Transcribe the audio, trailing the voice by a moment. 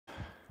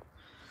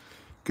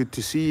Good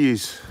to see you.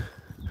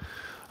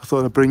 I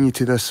thought I'd bring you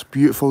to this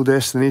beautiful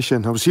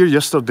destination. I was here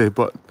yesterday,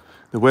 but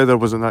the weather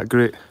wasn't that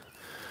great,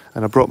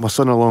 and I brought my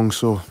son along,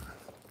 so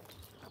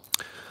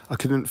I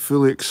couldn't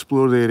fully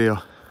explore the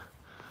area.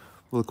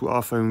 Look what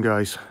I found,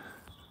 guys.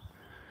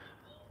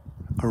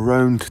 A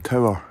round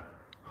tower.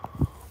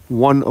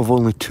 One of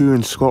only two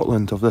in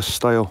Scotland of this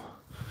style.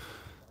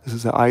 This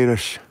is the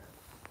Irish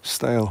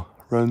style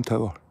round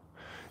tower.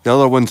 The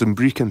other one's in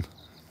Brecon.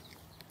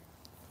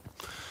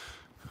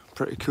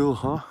 Pretty cool,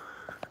 huh?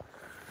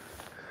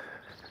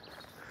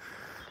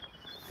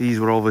 These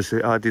were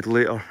obviously added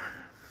later,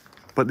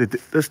 but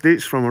this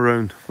dates from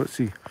around, let's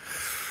see,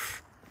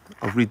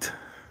 I'll read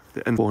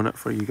the info on it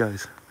for you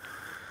guys.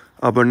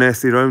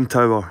 Abernethy Round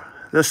Tower.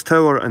 This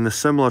tower and the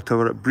similar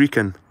tower at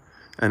Brecon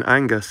in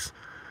Angus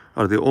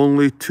are the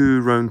only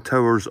two round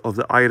towers of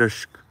the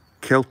Irish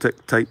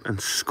Celtic type in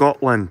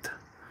Scotland.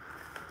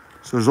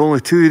 So there's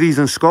only two of these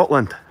in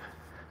Scotland.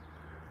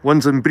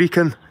 One's in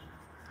Brecon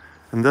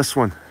and this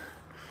one.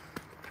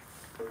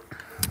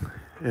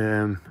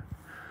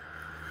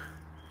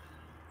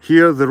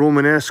 Here the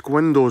Romanesque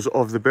windows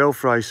of the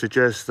belfry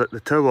suggest that the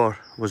tower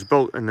was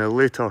built in the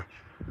latter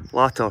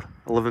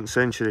 11th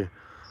century.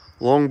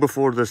 Long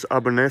before this,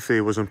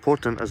 Abernethy was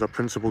important as a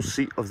principal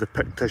seat of the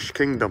Pictish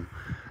kingdom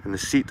and the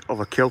seat of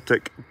a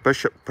Celtic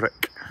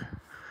bishopric.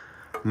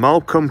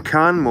 Malcolm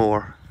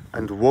Canmore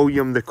and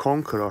William the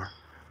Conqueror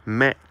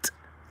met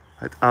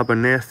at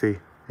Abernethy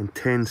in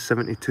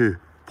 1072,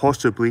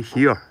 possibly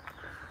here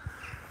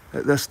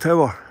at this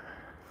tower.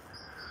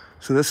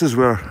 So this is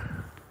where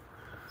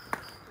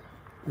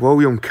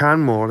William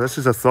Canmore, this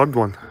is the third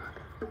one,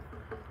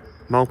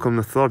 Malcolm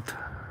the Third,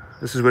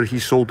 this is where he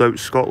sold out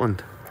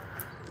Scotland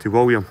to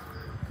William,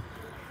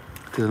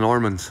 to the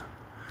Normans.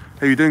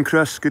 How you doing,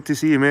 Chris? Good to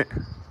see you, mate.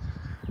 How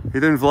you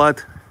doing,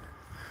 Vlad?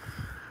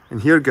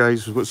 And here,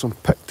 guys, we've got some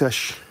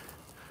Pictish,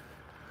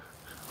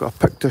 got a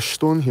Pictish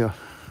stone here,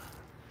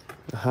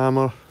 a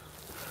hammer.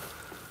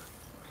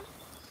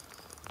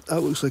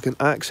 That looks like an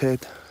axe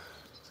head.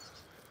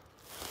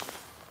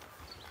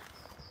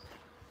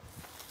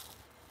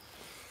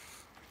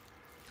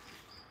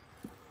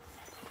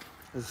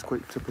 This is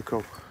quite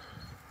typical.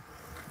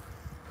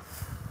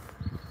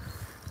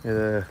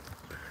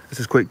 This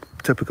is quite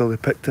typical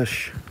of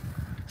Pictish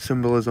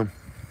symbolism.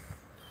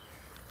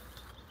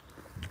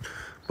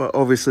 But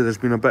obviously there's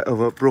been a bit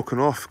of it broken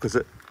off because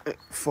it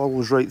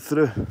follows right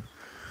through.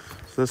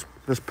 So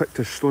this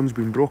Pictish stone's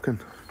been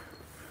broken.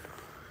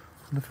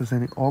 I wonder if there's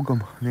any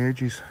ogham on the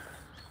edges.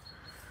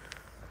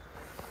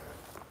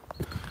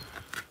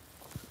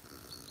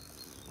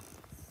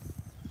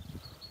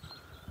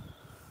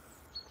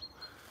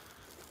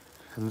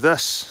 And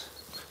this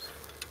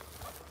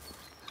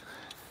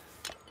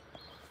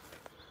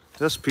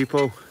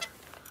people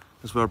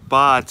is where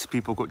bad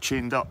people got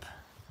chained up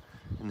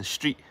in the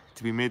street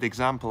to be made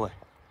example of.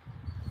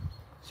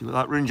 See what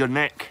that ruined your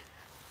neck?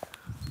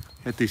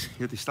 You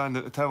had to stand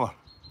at the tower.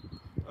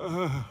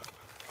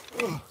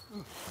 But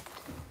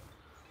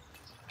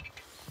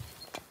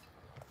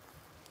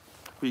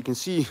you can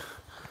see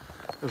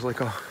there's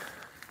like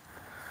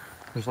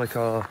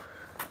a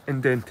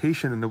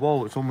indentation in the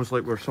wall. It's almost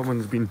like where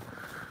someone's been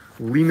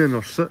leaning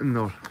or sitting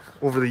or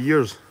over the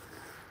years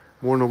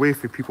worn away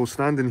from people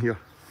standing here.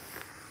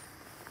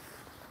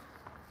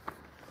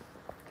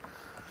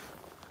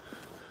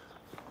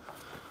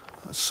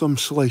 That's some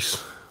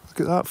slice.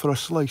 Look at that for a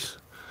slice.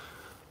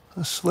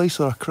 A slice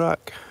or a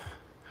crack.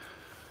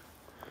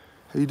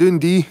 How you doing,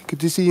 D? Good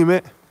to see you,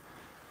 mate.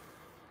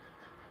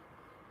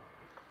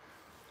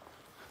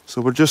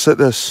 So we're just at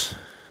this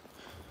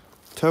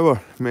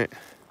tower, mate.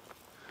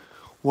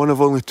 One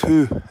of only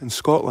two in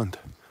Scotland,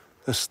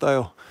 this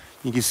style.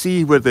 You can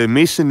see where the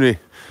masonry,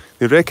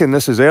 they reckon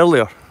this is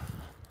earlier,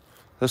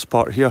 this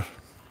part here,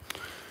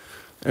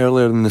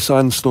 earlier than the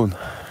sandstone.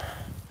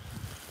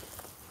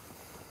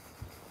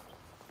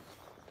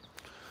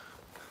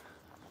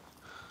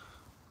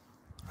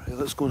 Right,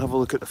 let's go and have a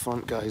look at the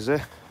front, guys,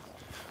 eh?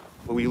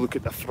 While we look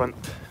at the front.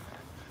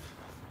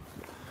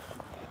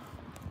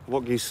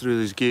 What goes through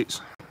these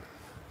gates?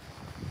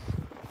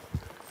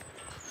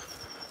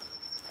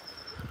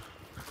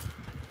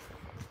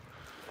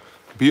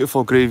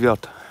 Beautiful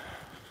graveyard.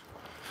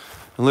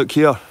 And look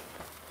here,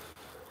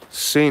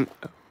 Saint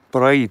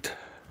Bride.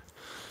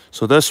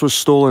 So this was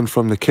stolen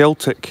from the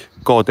Celtic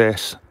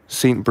goddess,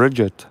 Saint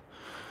Bridget.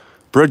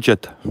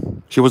 Bridget,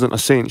 she wasn't a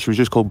saint, she was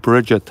just called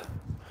Bridget.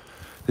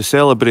 They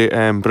celebrate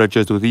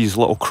Bridget with these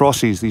little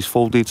crosses, these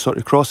folded sort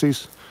of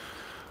crosses.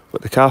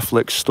 But the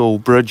Catholics stole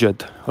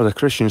Bridget, or the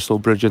Christians stole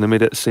Bridget, and they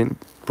made it Saint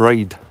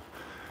Bride.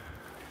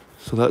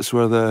 So that's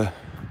where the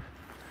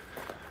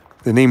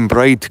name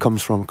Bride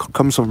comes from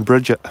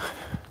Bridget.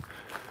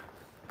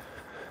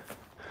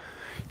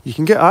 You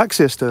can get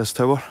access to this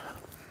tower.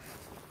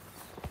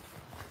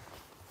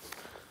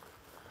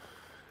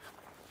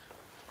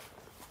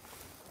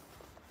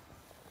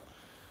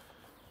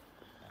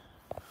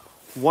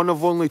 One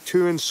of only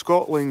two in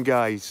Scotland,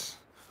 guys.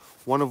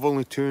 One of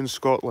only two in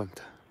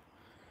Scotland.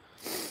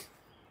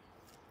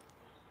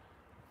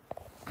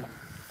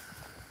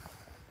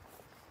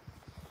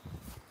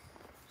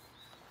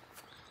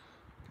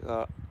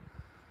 that.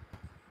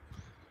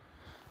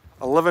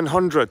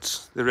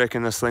 1100s, they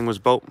reckon this thing was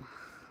built.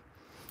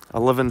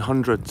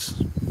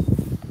 1100s.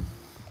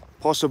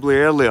 Possibly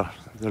earlier,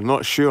 they're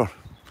not sure.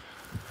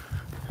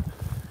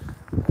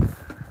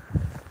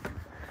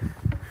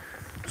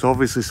 There's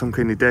obviously some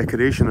kind of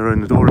decoration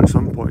around the door at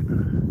some point.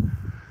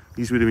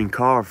 These would have been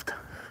carved.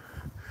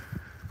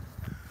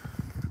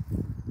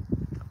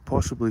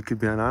 Possibly could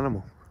be an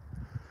animal.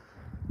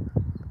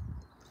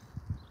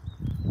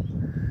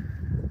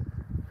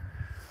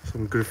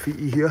 Some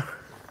graffiti here.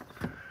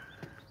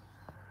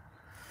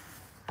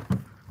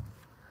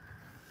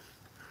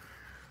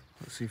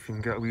 Let's see if you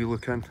can get a wee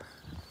look in.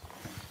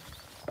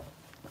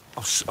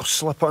 I'll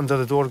slip it under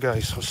the door,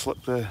 guys. I'll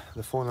slip the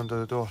phone under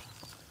the door.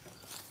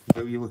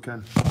 Get a wee look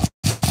in.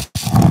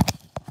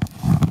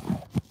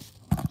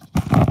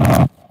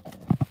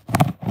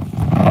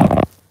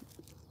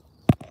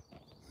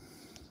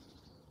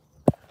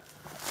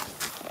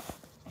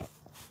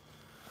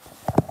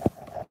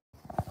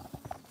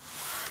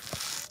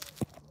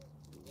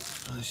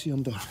 I see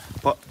under.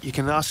 But you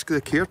can ask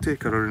the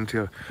caretaker around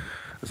here.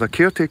 There's a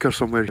caretaker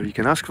somewhere. You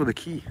can ask for the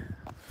key.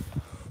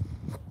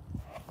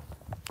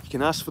 You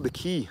can ask for the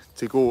key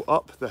to go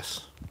up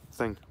this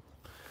thing.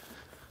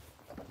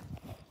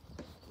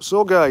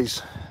 So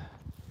guys,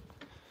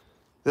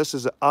 this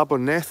is the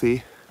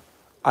Abernethy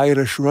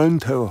Irish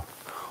Round Tower.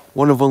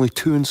 One of only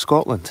two in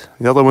Scotland.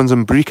 The other one's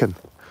in Brecon.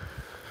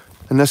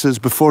 And this is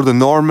before the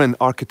Norman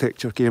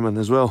architecture came in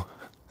as well.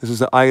 This is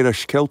the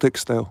Irish Celtic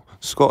style,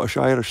 Scottish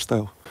Irish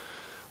style.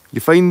 You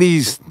find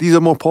these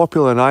are more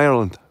popular in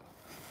Ireland.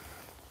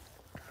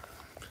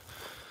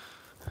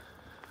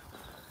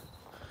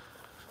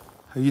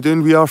 How you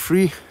doing? We are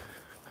free.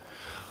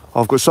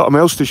 I've got something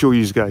else to show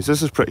you guys.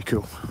 This is pretty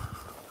cool.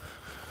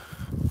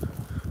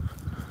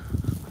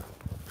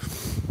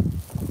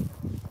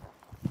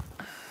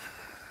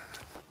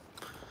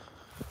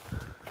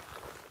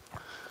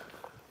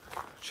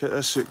 Check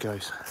this out,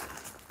 guys.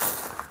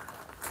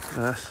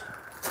 This.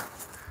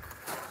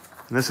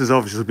 And this has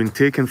obviously been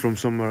taken from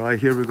somewhere. Aye,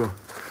 here we go.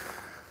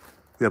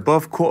 The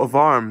above coat of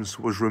arms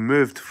was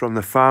removed from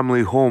the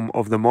family home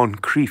of the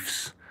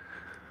Moncriefs,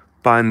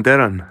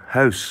 Banderran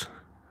House,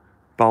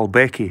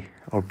 Balbecky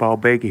or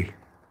Balbeggy,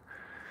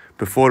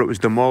 before it was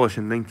demolished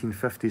in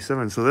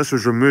 1957. So this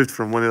was removed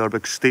from one of their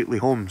big stately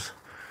homes,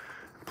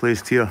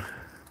 placed here.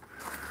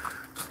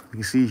 You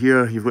can see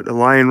here you've got the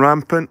lion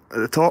rampant at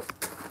the top.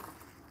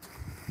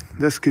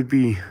 This could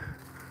be,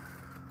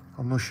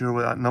 I'm not sure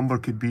what that number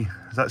could be.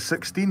 Is that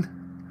 16?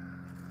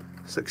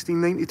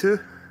 1692?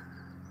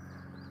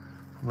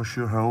 I'm not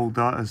sure how old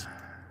that is.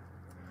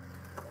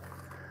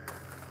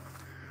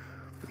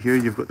 Here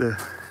you've got the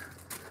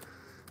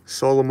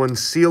Solomon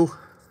seal.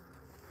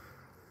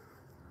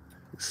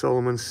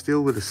 Solomon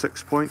seal with the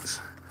 6 points.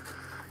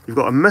 You've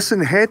got a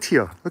missing head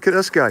here. Look at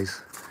this,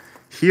 guys.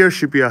 Here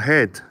should be a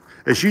head.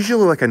 It's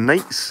usually like a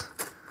knight's.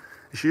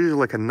 It's usually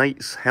like a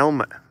knight's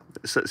helmet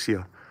that sits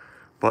here.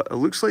 But it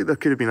looks like there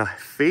could have been a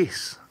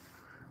face.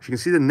 You can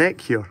see the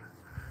neck here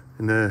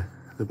and the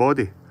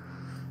body.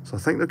 So I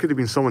think there could have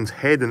been someone's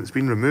head and it's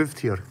been removed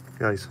here,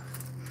 guys.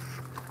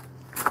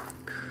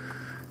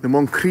 The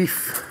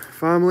Moncrief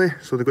family,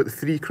 so they've got the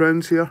 3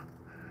 crowns here.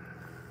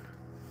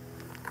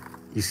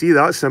 You see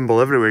that symbol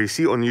everywhere. You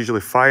see it on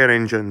usually fire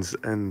engines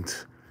and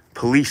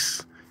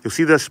police. You'll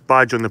see this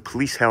badge on the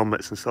police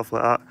helmets and stuff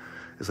like that.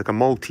 It's like a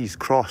Maltese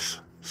cross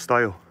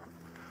style.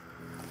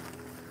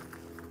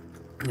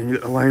 And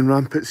you've got the lion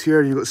rampants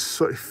here. You've got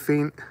sort of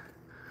faint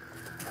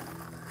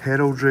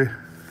heraldry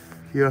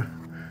here.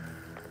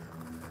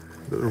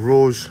 You've got the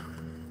rose.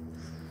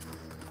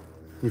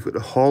 You've got the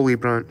holly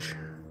branch.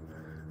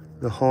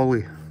 The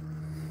holly.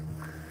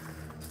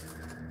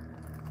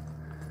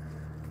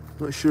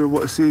 Not sure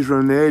what it says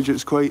around the edge.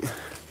 It's quite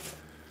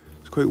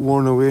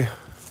worn away.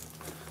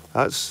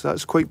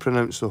 That's quite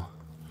pronounced though. How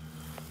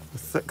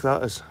thick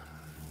that is.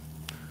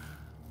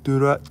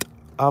 Durat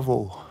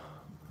Avo.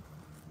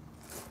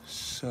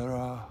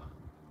 Sarah.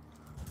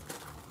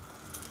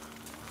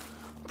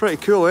 Pretty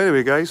cool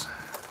anyway, guys.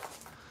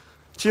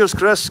 Cheers,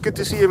 Chris. Good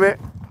to see you, mate.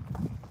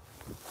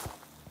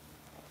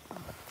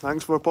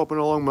 Thanks for popping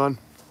along, man.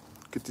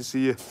 Good to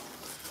see you.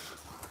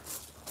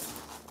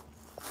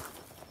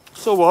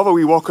 So we'll have a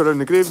wee walk around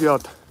the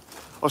graveyard.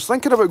 I was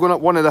thinking about going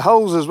up one of the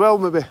hills as well,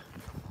 maybe.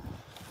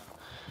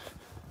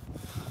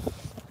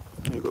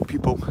 You've got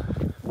people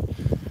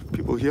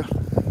here.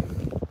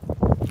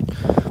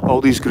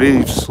 All these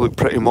graves look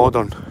pretty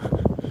modern.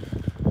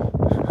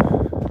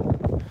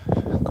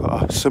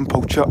 Got a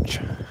simple church.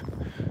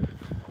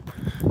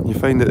 You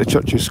find that the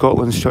Church of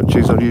Scotland's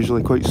churches are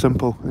usually quite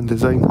simple in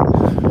design.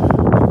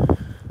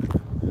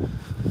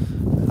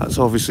 That's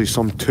obviously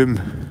some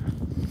tomb.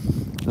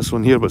 This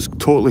one here, but it's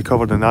totally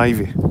covered in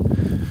ivy.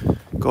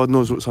 God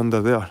knows what's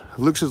under there. It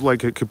looks as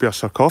like it could be a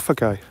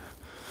sarcophagi.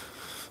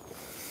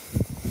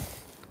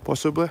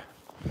 Possibly.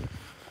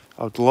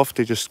 I'd love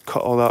to just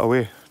cut all that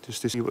away,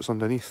 just to see what's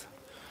underneath.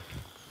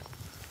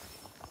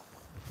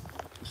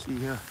 See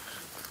here.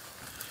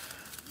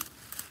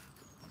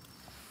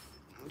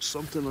 There's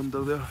something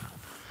under there.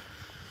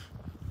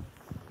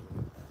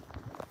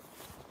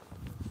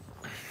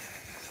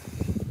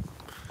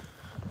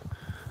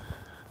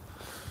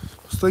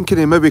 thinking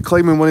of maybe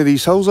climbing one of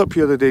these hills up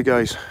here today,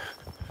 guys.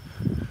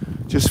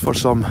 Just for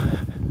some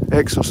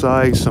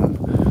exercise,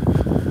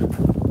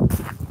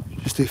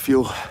 just to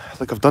feel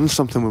like I've done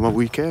something with my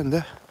weekend,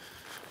 eh?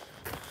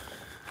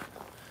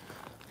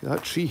 Look at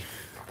that tree,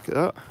 look at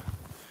that.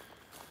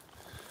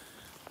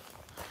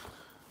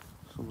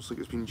 It's almost like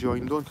it's been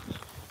joined on.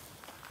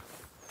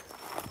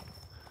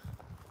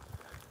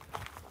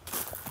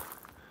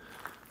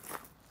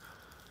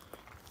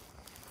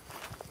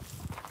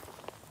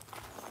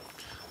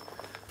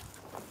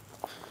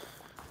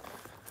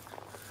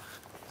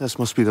 This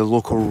must be the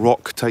local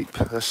rock type,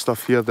 this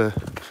stuff here, the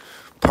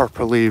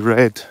purpley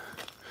red.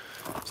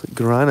 It's like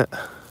granite.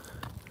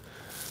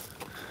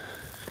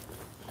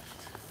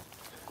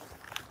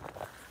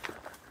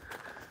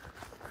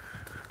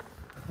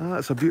 Ah,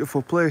 it's a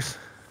beautiful place.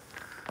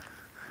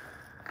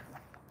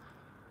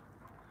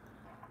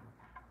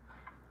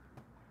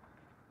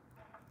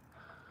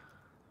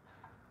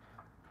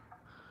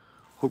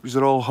 Hope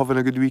you're all having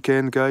a good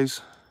weekend, guys.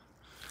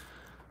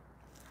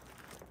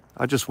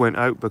 I just went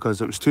out because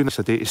it was too nice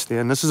a day to stay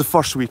in. This is the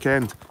first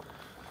weekend.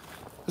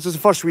 This is the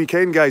first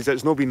weekend, guys,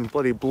 that's not been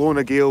bloody blowing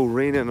a gale,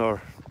 raining,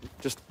 or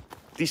just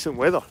decent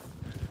weather.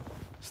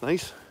 It's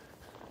nice.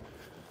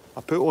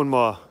 I put on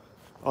my...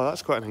 Oh,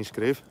 that's quite a nice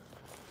grave.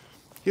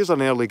 Here's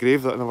an early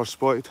grave that I never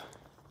spotted.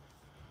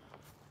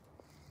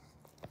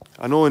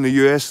 I know in the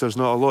US there's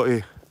not a lot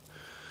of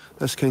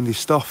this kind of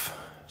stuff,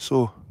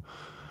 so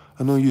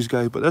I know you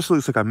guys, but this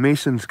looks like a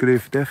Mason's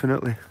grave,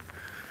 definitely.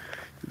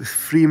 The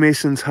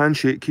Freemason's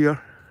handshake here.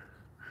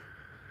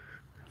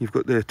 You've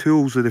got the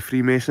tools of the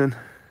Freemason,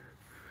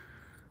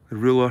 the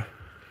ruler.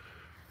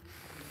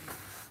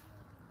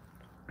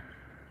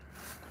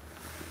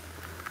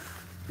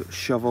 Got the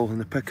shovel and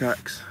the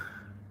pickaxe.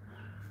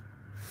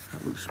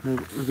 That looks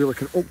maybe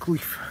like an oak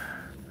leaf.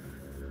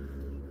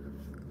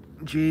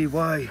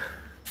 JY.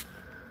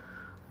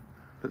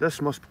 But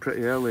this must be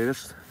pretty early.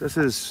 This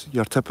is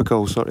your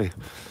typical sort of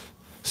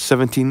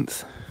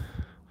 17th,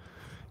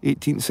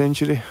 18th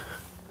century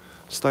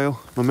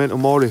style. Memento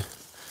Mori,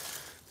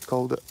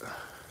 called it.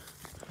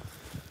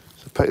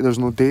 It's a pity there's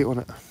no date on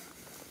it.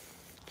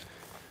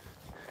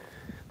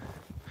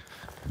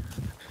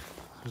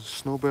 There's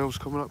snow bells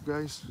coming up,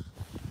 guys.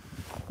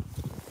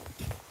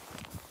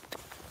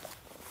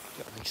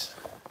 Get nice.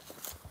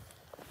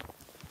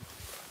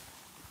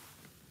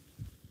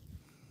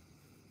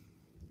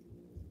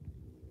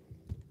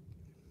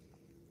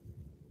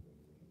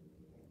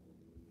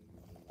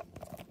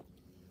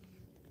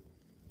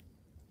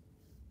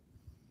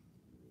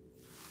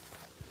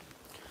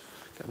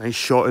 Get a nice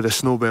shot of the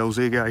snow bells,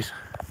 eh, guys?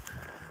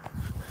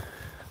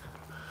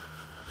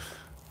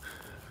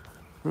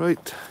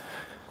 Right.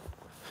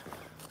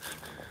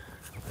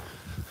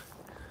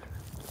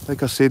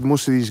 Like I said,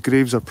 most of these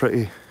graves are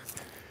pretty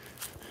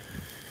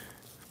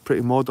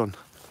modern.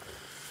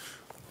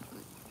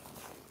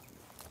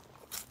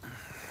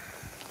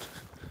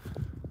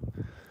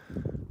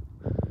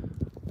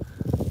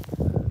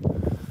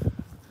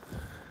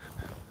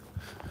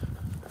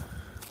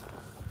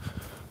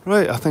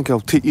 Right, I think I'll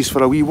take you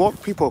for a wee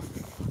walk, people.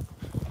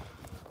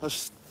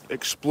 Let's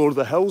explore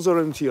the hills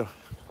around here.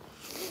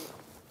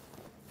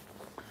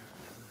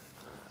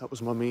 That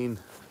was my main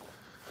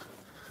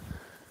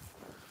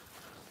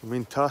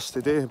task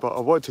today, but I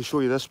wanted to show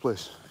you this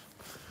place.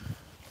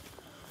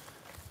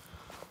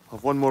 I'll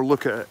have one more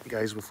look at it,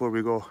 guys, before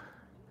we go.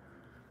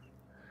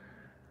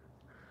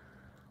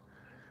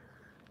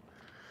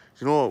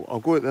 You know, I'll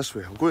go it this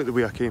way. I'll go it the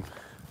way I came.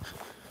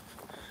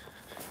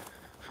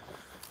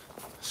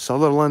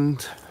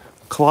 Sutherland,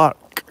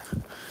 Clark,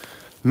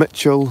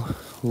 Mitchell,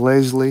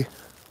 Leslie,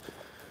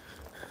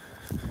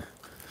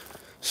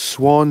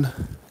 Swan,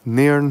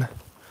 Nairn,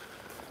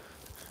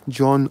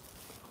 John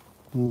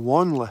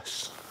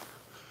Wanless.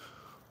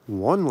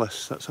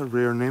 Wanless, that's a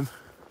rare name.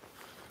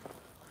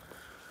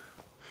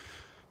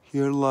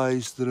 Here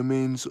lies the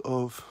remains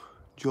of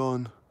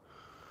John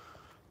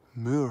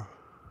Moore.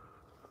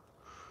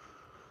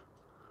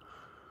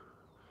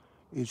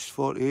 Aged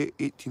 48,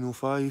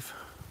 1805.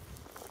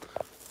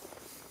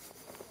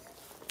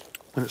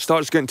 When it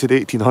starts getting to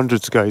the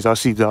 1800s, guys, I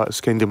see that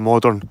as kind of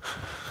modern,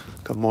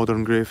 like a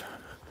modern grave.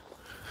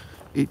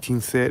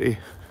 1830,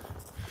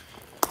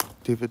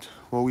 David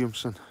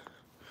Williamson.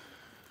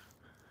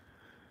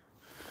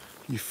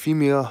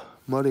 Euphemia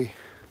Murray.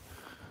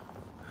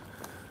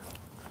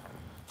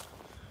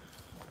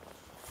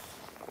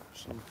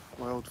 Some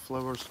wild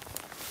flowers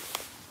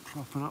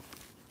propping up.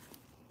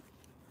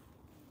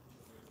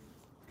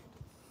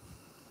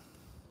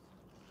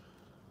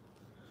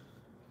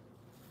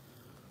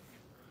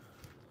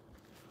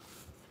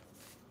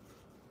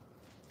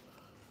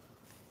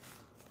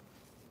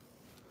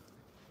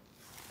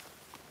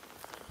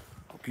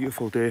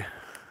 Beautiful day.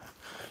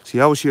 See,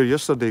 I was here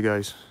yesterday,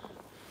 guys.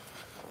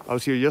 I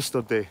was here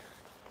yesterday.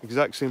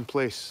 Exact same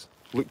place.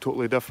 Looked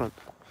totally different.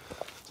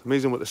 It's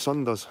amazing what the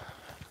sun does.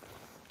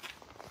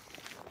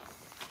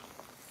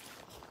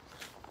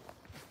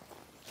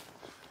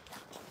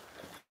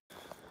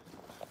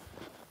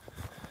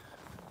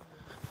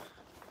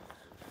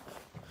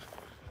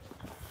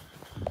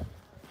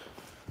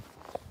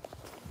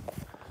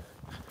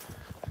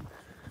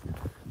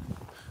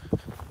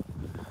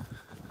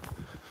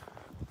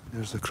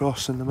 There's the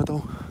cross in the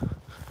middle.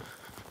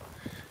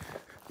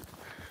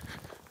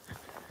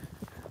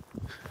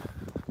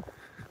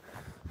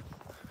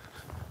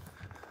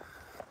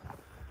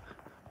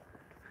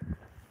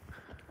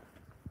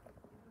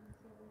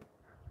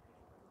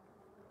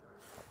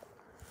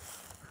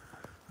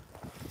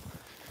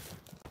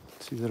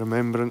 See the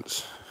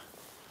Remembrance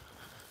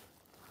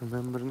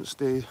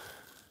Day.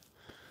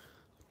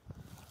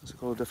 What's it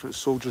called? Different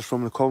soldiers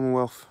from the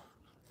Commonwealth,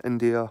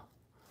 India.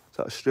 Is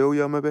that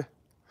Australia maybe?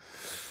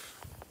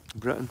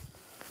 Britain.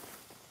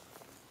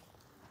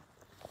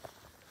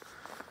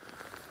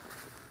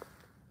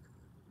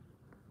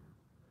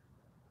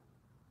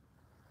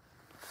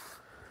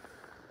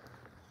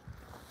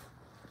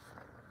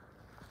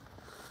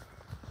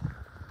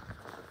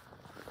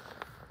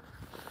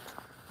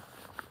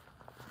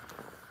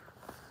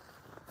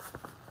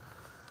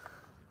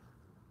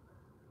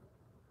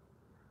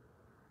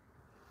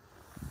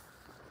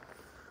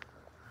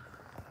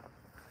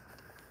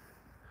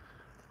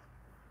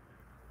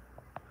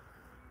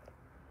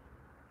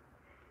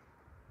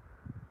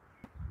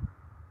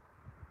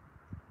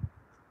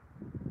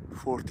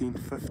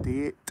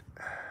 $14.58.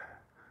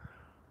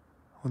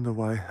 Wonder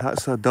why.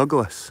 That's a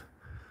Douglas.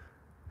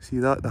 See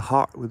that? The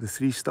heart with the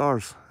 3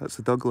 stars. That's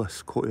a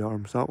Douglas coat of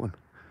arms, that one.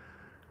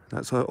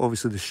 That's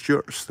obviously the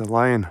Stuarts, the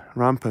lion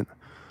rampant.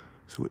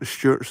 So with the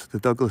Stuarts, the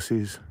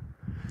Douglases.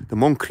 The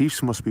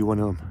Moncriefs must be one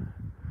of them.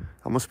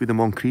 That must be the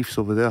Moncriefs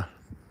over there.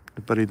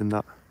 They're buried in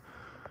that.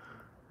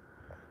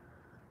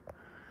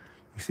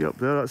 You see up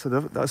there,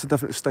 that's a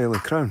different style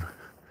of crown.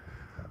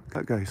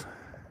 That guys.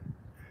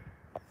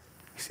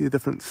 You see a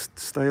different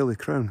style of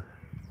crown.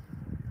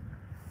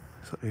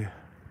 Sorry.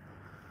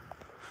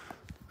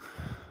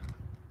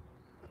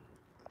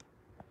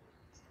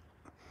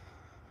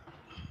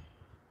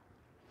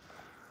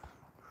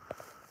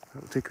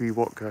 I'll take a wee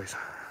walk, guys.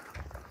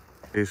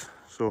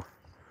 So,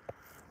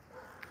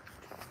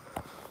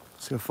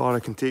 see how far I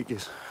can take you.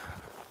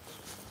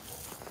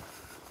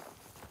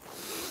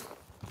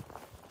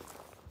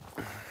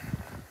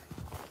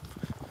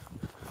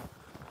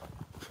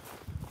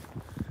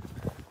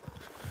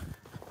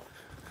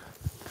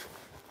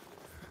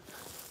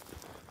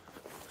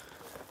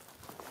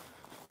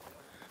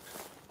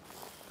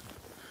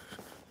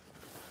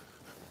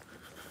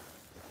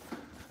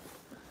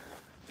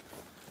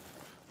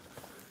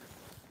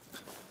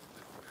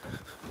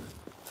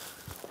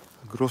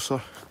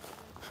 Grocer.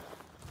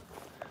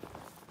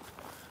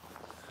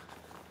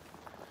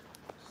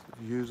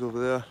 Views over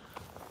there.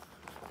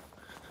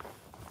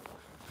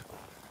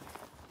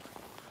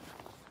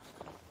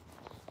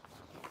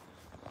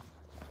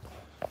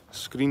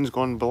 Screen's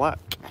gone black.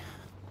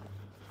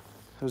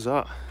 How's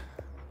that? Are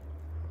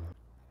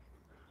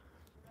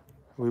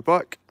we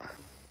back? Are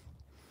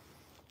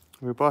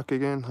we back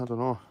again? I don't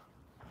know.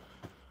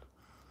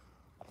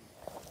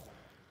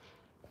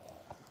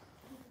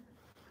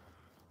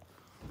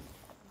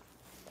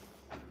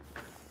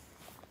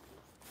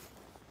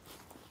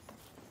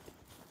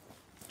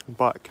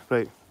 Back,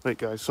 right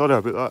guys, sorry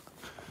about that.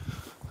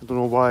 I don't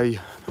know why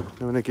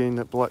now and again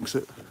it blacks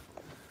it.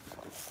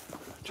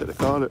 Check the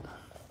car out.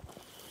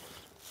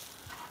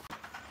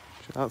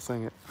 Check that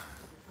thing out.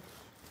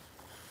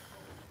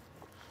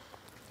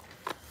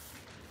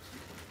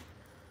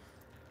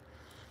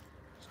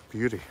 It's a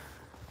beauty.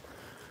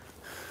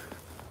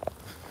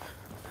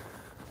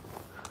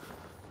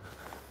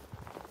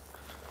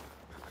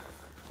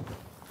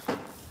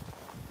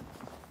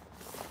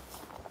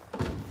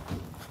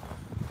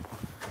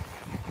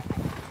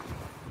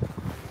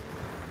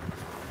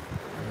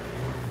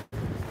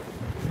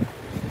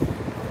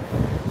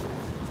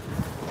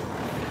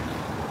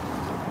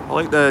 I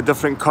like the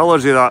different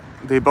colours of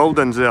the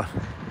buildings there.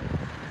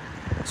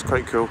 It's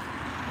quite cool.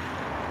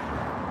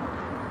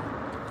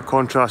 The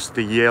contrast,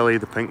 the yellow,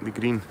 the pink, the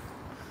green.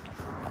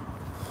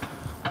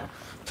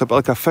 It's a bit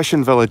like a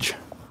fishing village.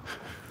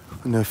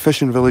 And the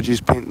fishing villages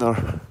paint their...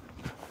 Right,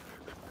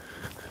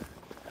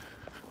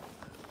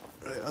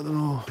 I don't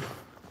know.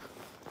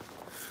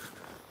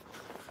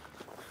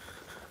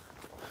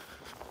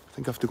 I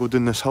think I have to go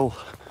down this hill.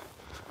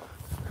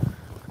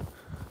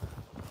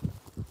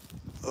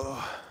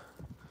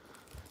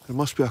 There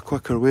must be a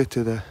quicker way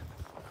to the...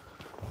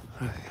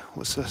 Right,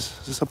 what's this?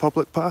 Is this a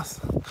public path?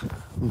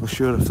 I'm not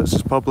sure if this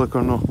is public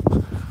or not.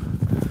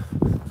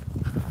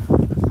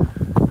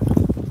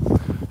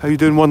 How you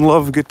doing, One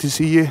Love? Good to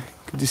see you.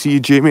 Good to see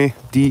you, Jamie,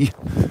 D,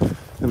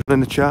 everyone in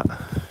the chat.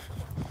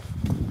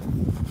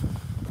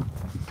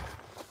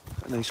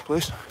 A nice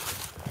place.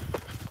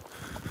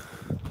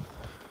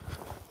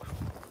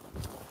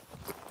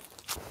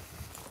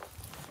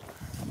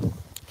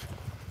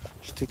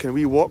 Just taking a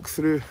wee walk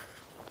through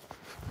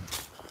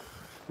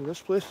this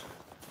place.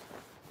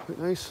 Quite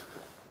nice.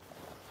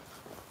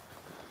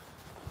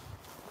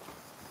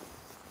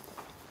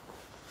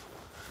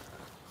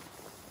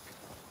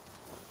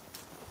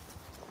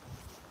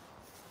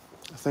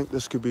 I think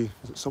this could be,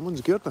 is it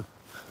someone's garden?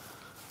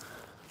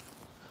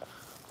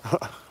 I'm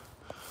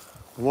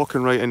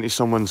walking right into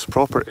someone's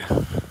property.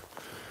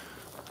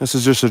 This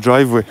is just a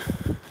driveway.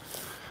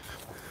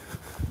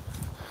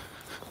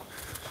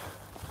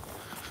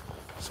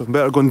 So I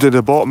better go into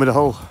the bottom of the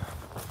hill.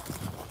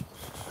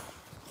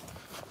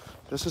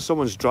 This is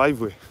someone's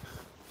driveway.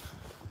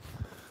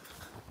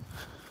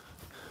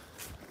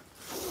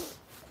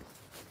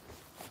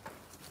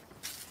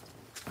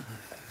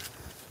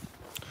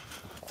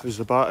 There's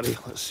the battery,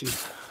 let's see.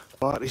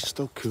 Battery's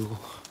still cool.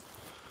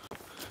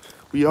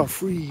 We are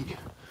free.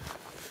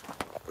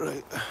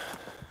 Right.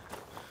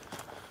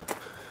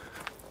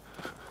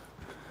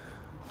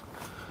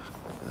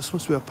 This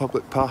must be a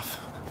public path.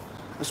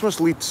 This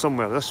must lead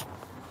somewhere, this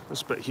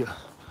bit here.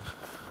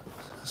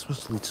 This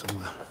must lead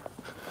somewhere.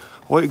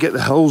 I want to get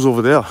the hills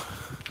over there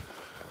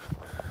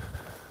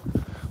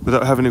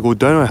without having to go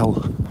down a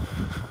hill.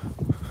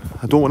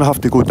 I don't want to have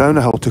to go down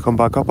a hill to come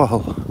back up a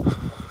hill.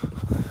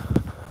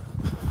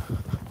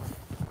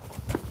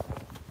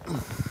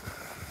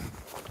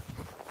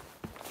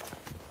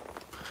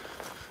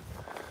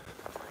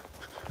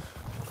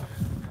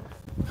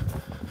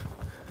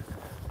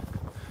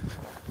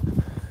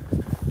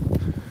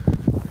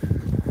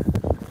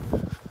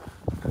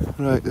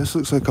 Right, this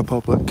looks like a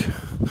public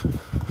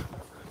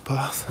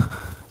path.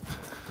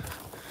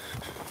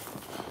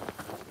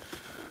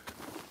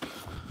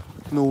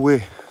 No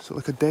way, is it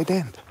like a dead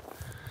end?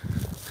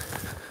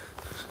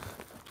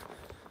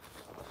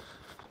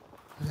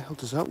 Where the hell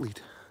does that lead?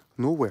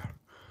 Nowhere.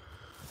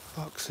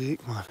 Fuck's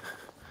sake, man.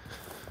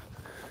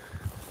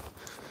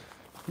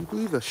 Can you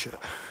believe this shit?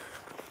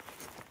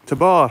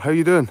 Tabar, how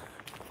you doing?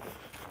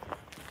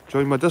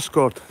 Join my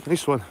Discord,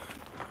 nice one.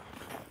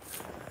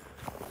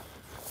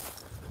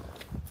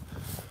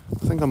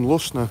 I think I'm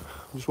lost now.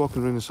 I'm just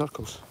walking around in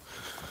circles.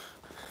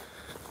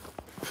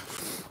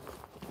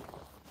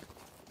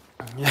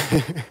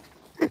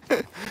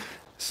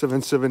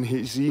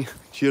 77HZ.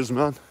 Cheers,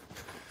 man.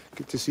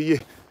 Good to see you.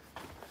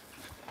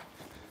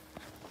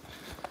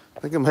 I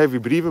think I'm heavy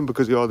breathing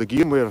because of all the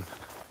gear I'm wearing.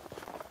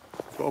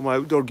 I've got all my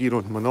outdoor gear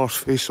on, my North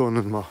Face on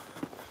and my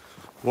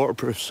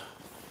waterproofs.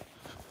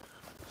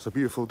 It's a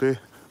beautiful day.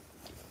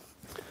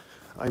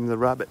 I'm the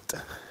rabbit.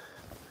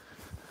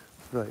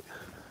 Right.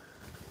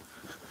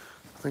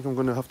 I think I'm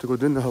going to have to go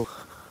down the hill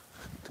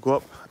to go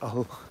up a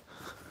hill.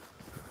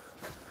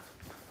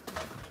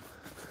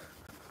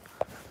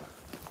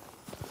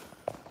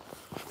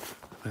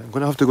 Right, I'm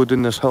going to have to go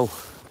down this hill.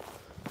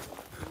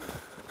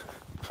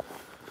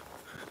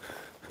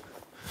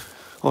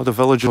 Oh, the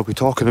village will be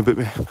talking about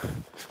me.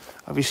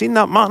 Have you seen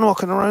that man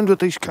walking around with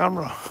his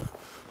camera?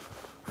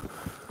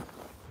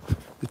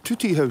 The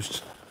Tootie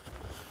House.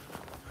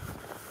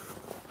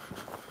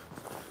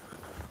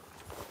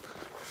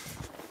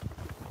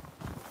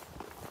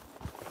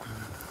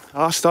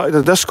 I started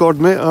a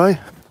Discord, mate, aye.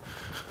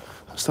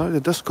 I started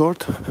a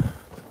Discord.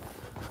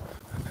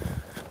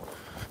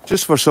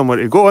 Just for somewhere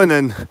to go in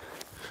and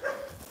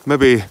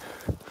maybe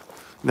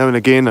now and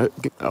again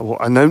I will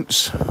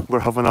announce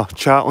we're having a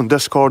chat on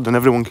Discord and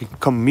everyone can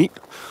come meet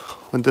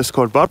on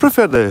Discord. But I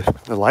prefer the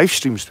live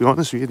streams, to be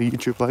honest with you, the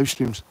YouTube live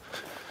streams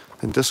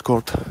in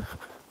Discord.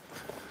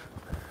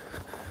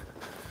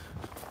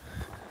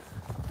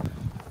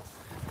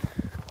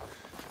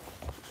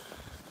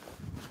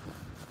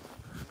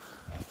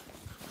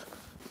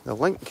 The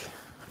link.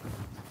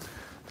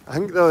 I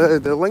think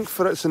the link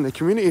for it's in the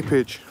community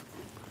page.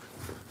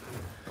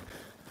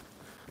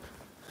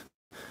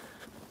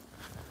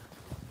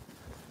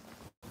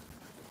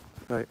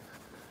 Right.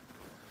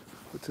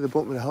 Go to the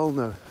bottom of the hill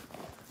now.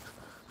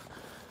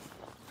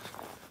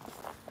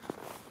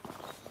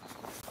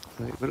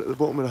 Right, we're at the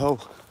bottom of the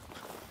hill.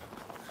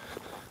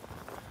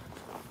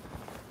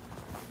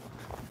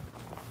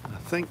 I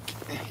think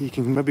you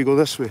can maybe go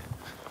this way.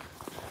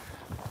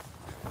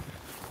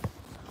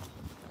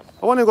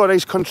 I want to go a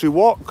nice country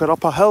walk or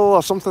up a hill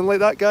or something like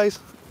that, guys.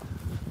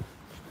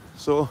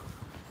 So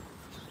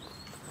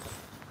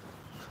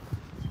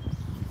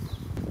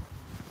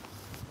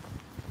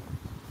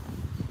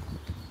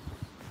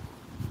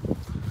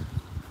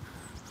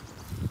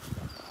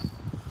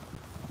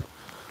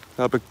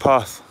that big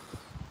path,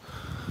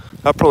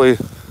 that probably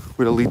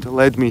would have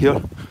led me here.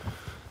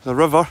 The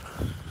river.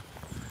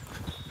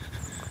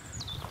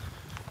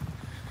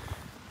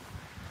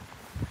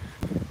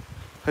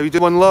 How you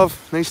doing,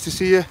 love? Nice to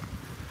see you.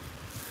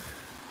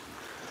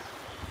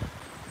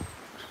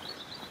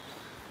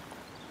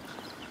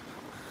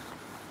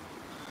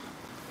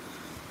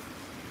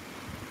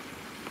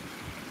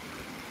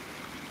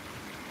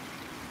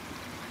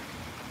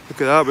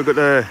 Look at that, we've got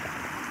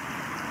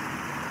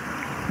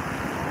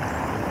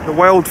the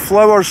wild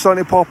flowers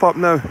starting to pop up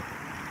now.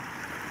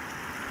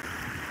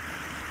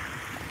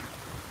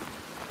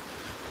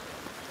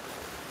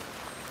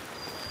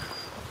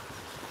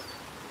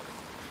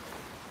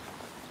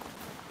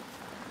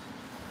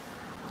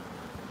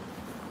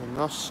 And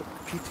that's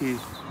Petey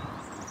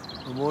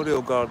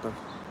Memorial Garden.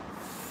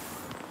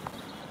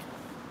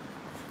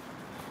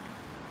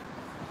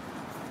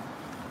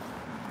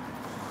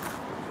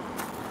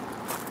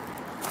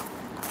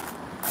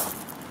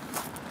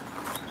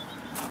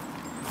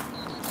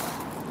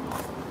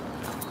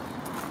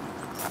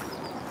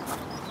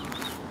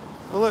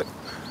 Oh look.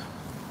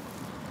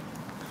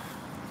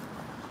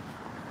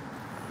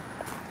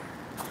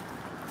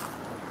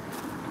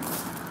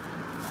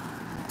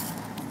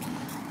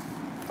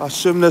 I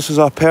assume this is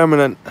a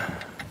permanent.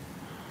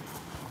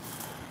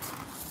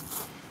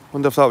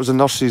 Wonder if that was the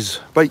nurse's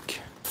bike.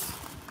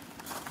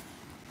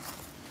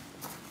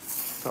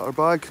 Is that her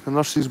bag? The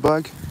nurse's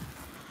bag?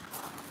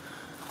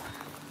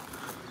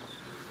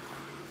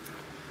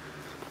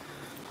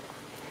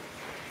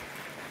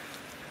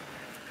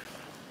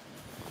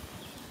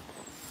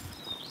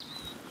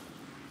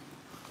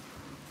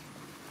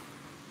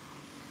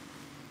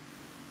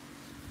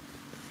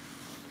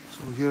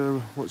 So here,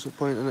 what's the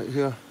point in it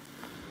here?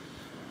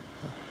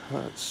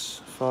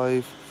 That's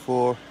 5,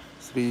 4,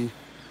 3.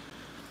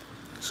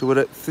 So we're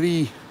at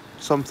 3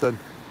 something.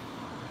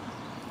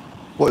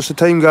 What's the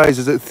time, guys?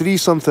 Is it 3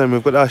 something?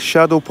 We've got a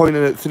shadow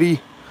pointing at 3.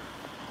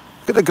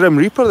 Look at the Grim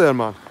Reaper there,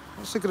 man.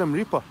 What's the Grim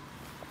Reaper?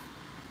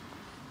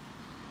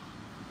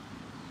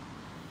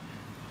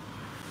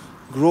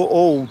 Grow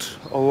old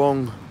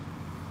along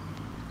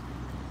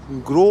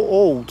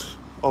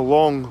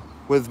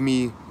with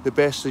me, the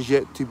best is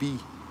yet to be.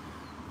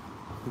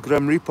 The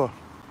Grim Reaper.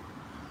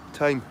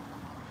 Time.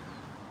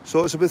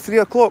 So it's about 3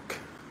 o'clock.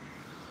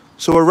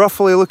 So we're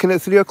roughly looking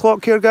at 3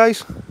 o'clock here,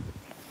 guys.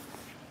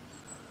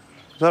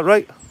 Is that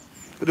right?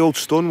 Got the old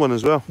stone one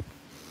as well.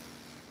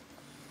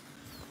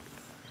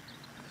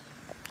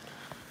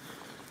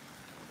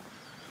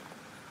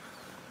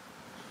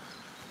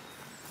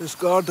 This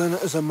garden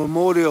is a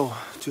memorial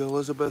to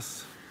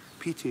Elizabeth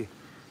Peaty.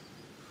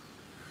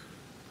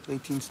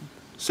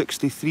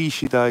 1963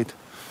 she died.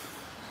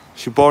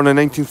 She was born in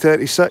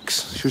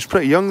 1936. She was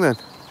pretty young then.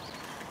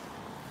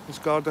 This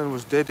garden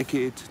was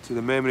dedicated to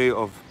the memory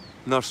of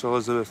Nurse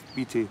Elizabeth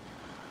Beattie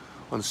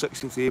on the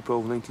 16th of April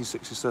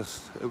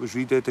 1966. It was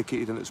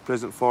rededicated in its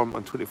present form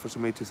on 21st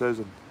of May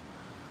 2000.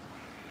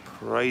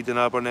 Pride in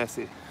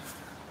Abernethy.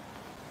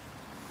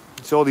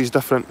 It's all these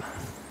different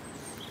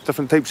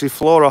types of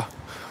flora.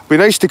 Be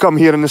nice to come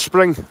here in the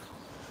spring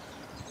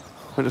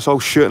when it's all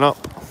shooting up.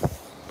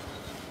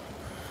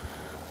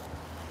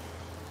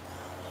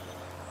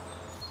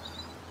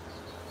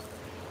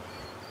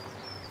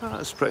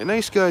 That's pretty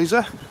nice, guys,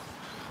 eh?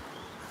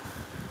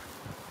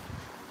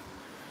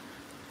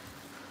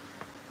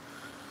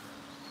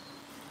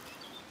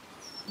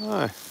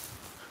 Aye.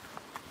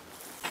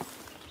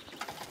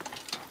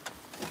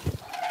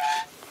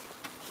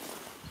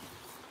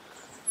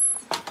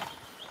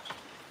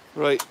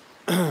 Right.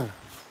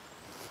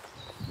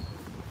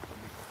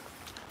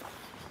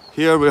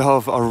 Here we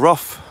have a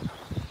rough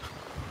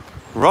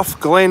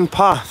glen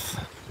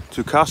path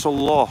to Castle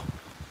Law.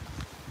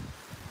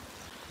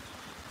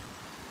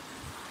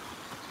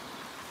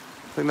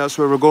 I think that's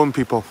where we're going,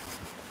 people.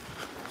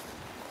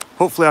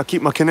 Hopefully I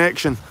keep my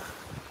connection.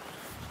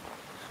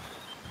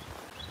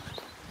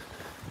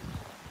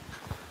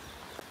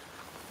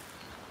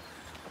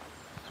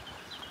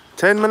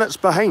 "10 minutes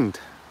behind.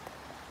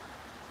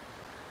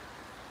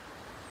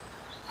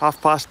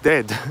 Half past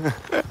dead."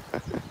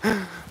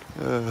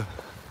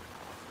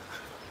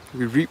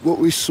 We reap what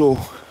we sow.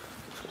 There's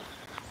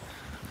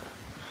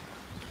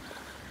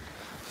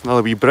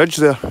another wee bridge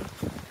there.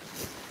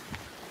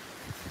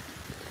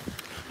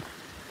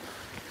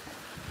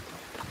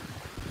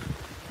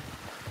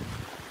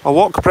 I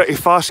walk pretty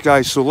fast,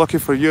 guys, so lucky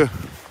for you.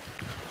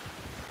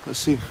 Let's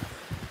see.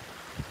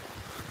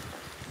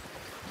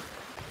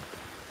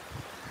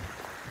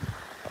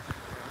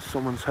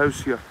 Someone's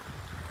house here.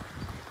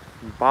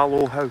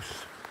 Barlow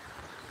House.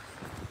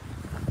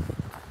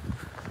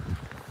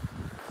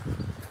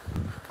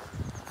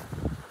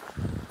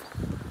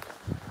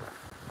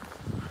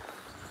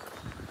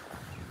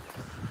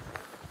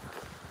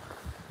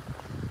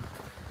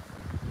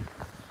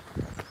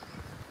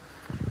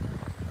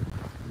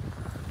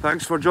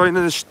 Thanks for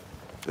joining us,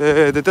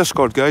 the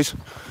Discord, guys.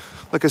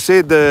 Like I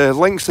said, the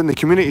link's in the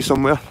community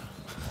somewhere.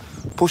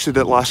 Posted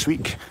it last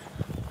week.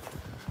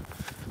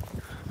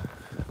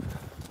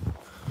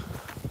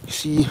 You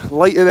see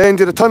light at the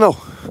end of the tunnel.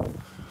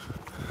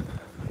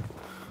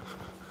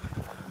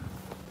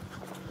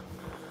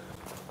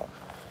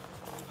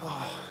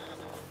 Oh,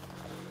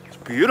 it's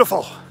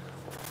beautiful.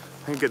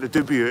 I can get the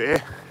doobie out,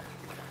 eh?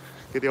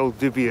 Get the old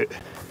doobie out.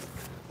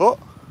 Oh,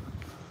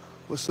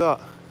 what's that?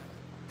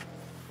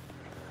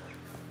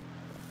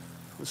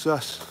 What's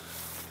this?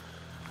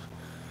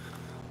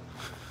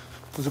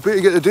 I was about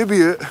to get the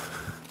doobie out.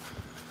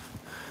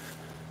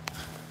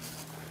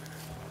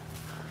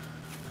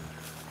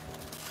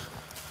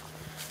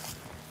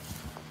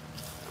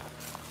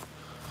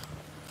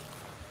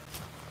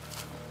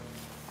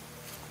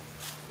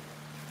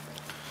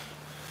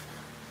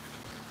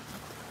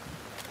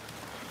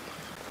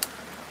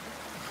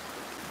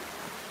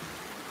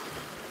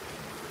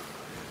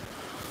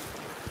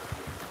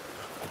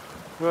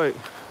 Right.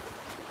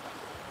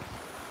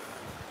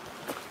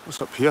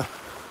 What's up here?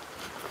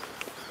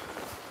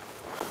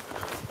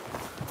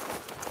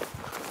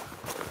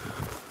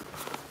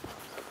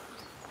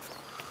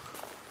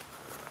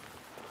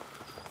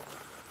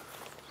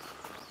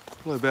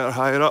 Probably better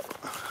higher up.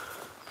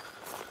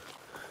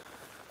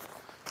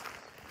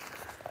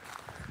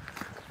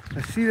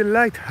 I see the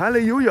light,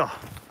 hallelujah!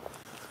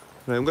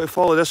 Right, I'm going to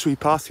follow this wee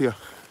path here.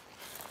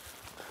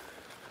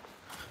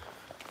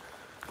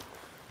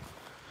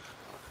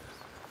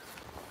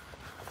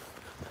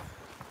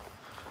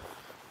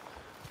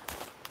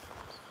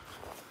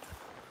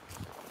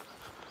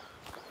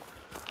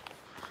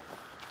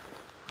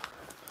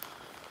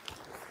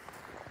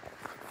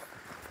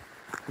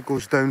 It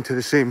goes down to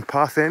the same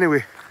path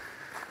anyway.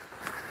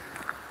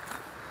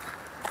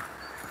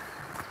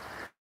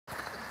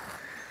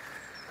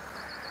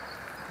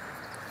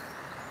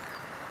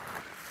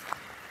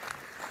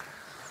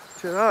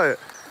 Check that out.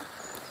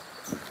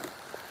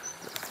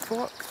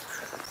 Fuck.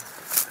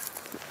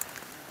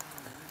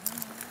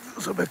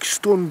 There's a big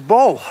stone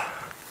ball.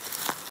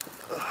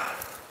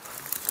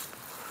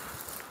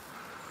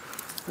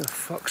 Where the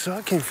fuck's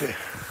that came from?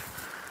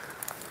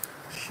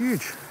 It's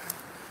huge.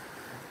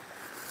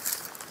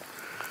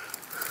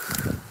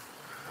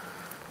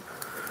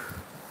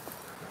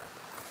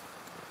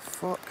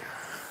 Fuck.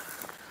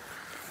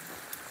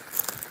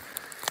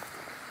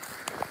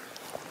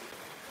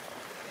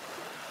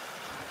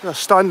 A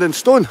standing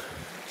stone.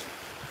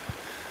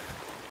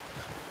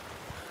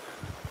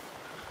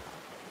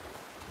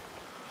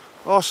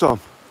 Awesome.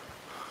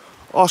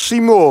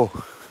 Awesimo.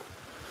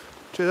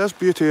 Check this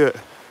beauty out.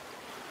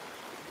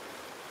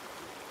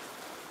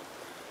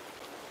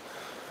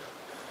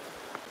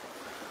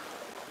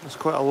 It's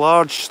quite a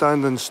large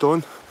standing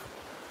stone.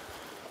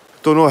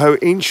 Don't know how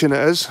ancient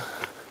it is.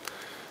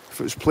 If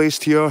it was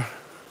placed here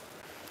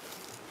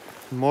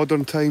in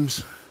modern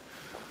times.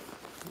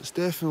 It's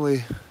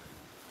definitely,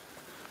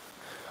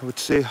 I would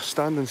say, a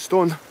standing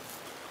stone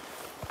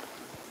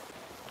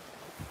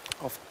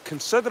of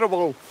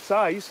considerable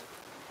size.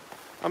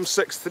 I'm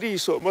 6'3",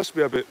 so it must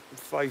be about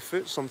 5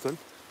 foot something.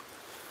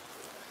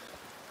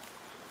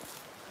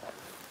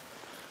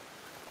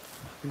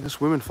 I mean, this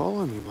woman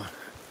following me, man.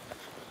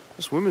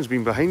 This woman's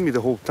been behind me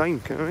the whole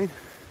time, you know what I mean?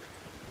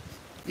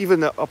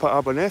 Even up at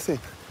Abernethy.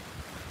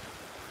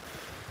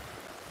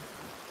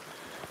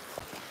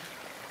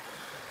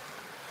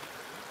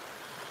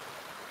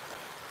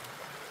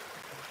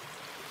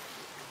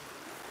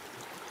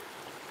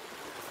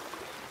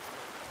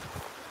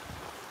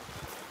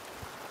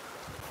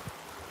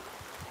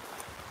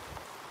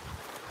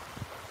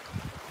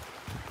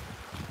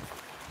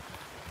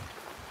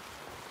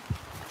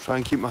 Try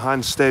and keep my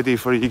hands steady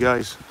for you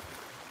guys.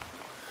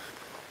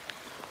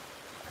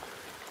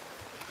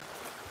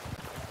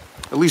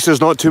 At least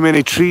there's not too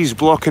many trees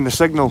blocking the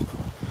signal.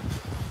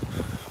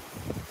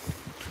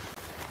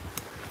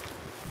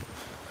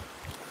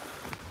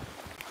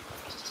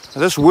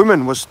 This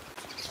woman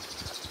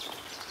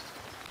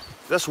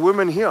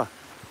here,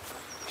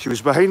 she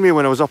was behind me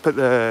when I was up at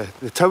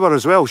the tower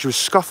as well. She was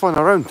scuffling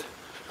around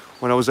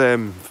when I was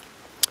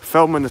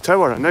filming the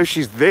tower, and now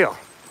she's there.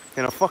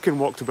 And I fucking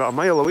walked about a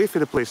mile away from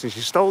the place and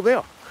she's still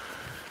there.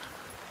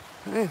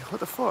 Man, what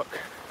the fuck?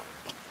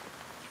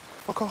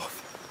 Fuck off.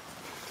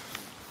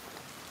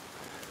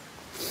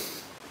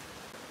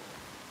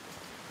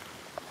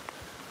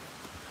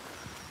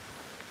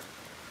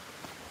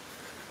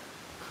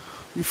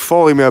 You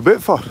following me a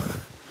bit for?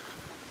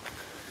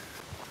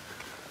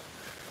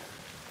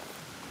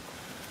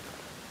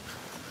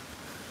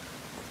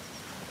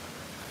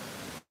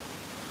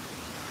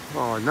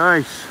 Oh,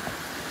 nice.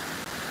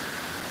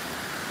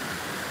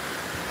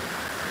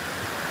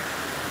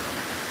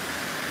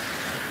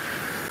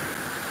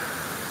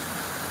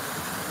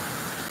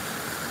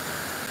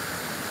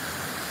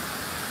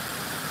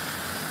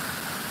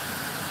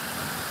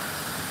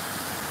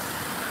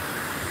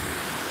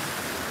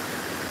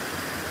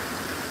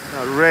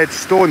 That red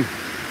stone.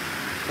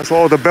 That's what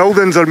all the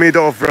buildings are made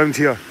of around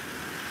here.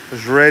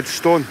 There's red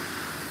stone.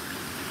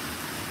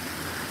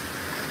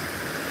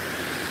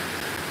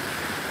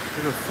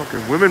 There's a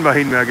fucking woman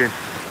behind me again.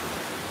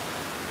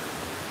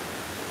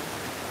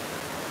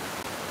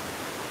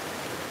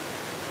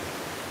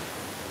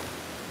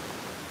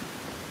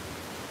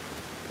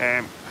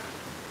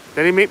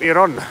 Did he make me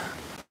run?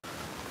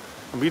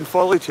 I'm being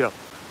followed here.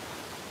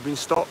 I'm being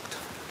stalked.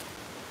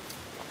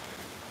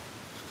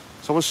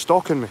 Someone's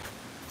stalking me.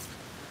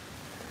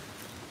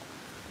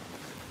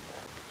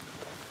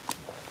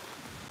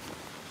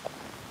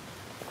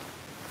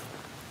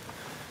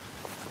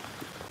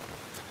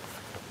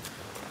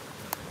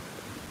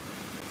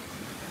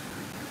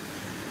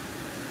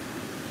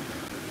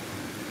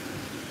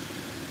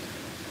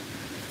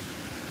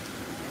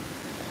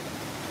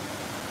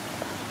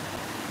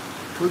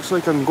 Looks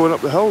like I'm going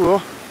up the hill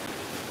though.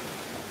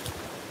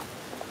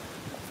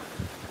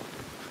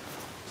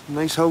 Some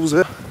nice hills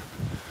there.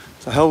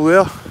 There's a hill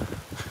there.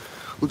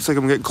 Looks like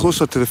I'm getting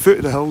closer to the foot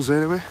of the hills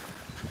anyway.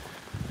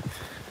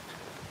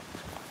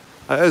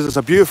 It is, it's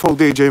a beautiful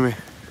day, Jamie.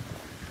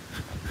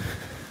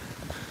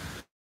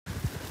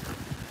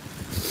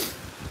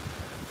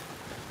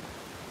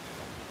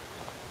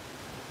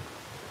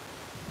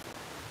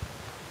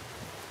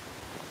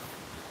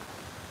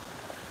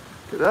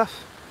 Look at this.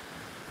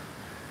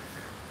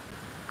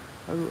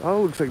 That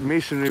looks like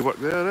masonry work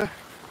there, eh?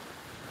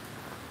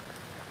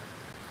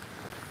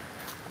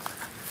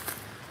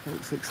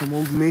 Looks like some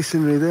old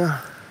masonry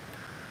there.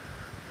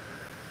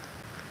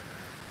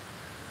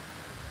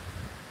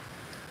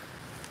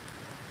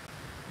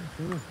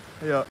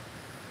 Yeah.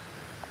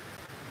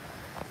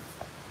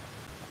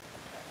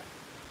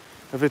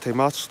 Every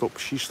time I stop,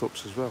 she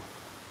stops as well.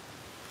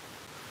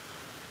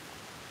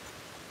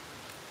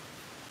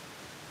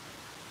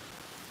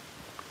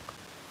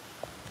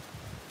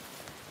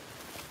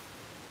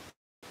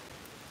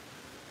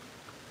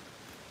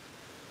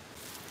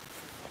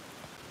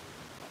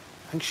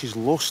 think she's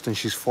lost and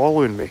she's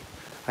following me.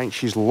 I think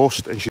she's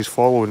lost and she's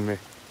following me.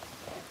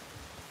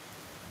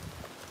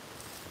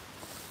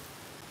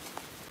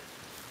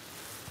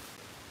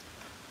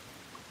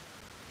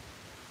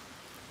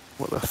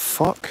 What the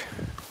fuck?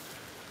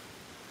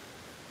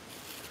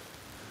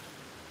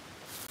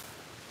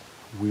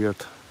 Weird.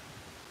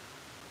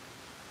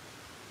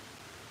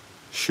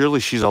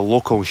 Surely she's a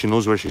local and she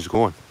knows where she's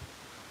going.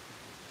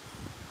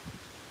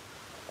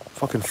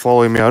 Fucking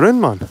following me around,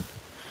 man.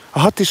 I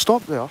had to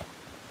stop there.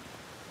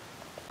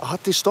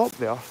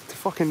 To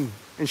fucking...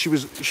 And she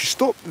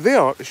stopped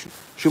there.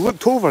 She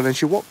looked over and then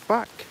she walked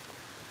back.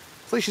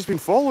 It's like she's been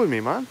following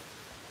me, man.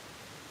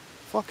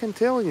 Fucking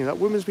telling you, that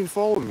woman's been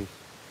following me.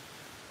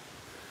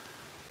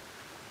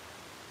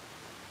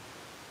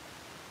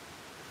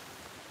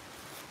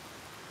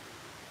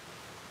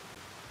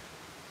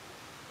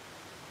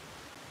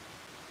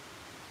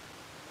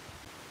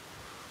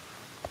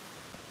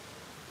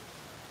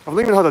 I've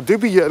not even had a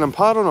doobie yet and I'm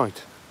paranoid.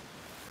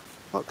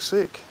 Fuck's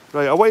sake.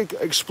 Right, I want to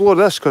explore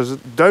this because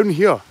down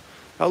here,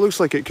 that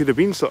looks like it could have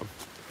been something.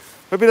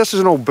 Maybe this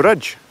is an old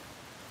bridge.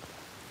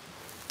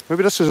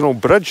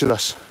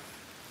 This.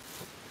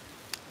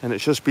 And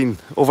it's just been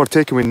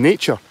overtaken with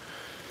nature.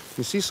 You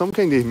can see some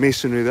kind of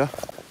masonry there.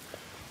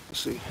 Let's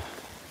see.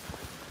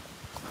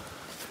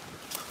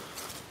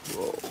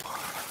 Whoa.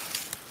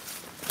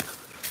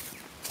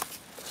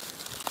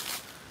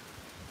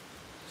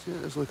 See,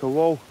 there's like a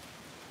wall.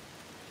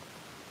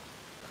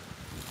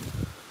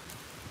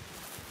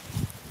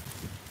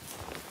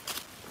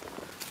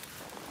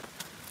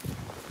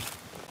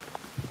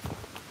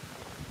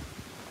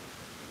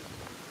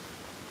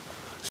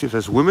 See if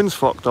this woman's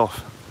fucked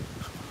off.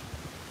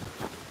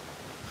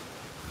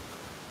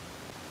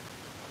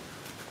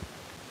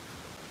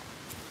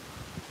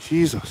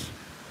 Jesus.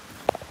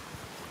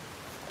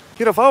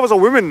 Here, if I was a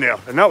woman there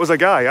and that was a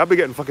guy, I'd be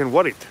getting fucking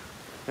worried.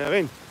 You know what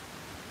I mean?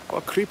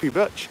 What a creepy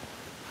bitch.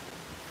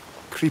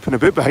 Creeping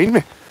about behind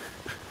me.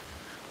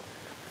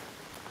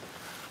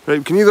 Right,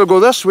 we can either go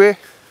this way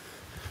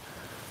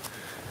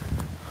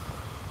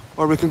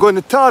or we can go in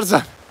the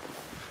Tarzan.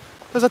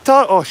 There's a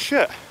oh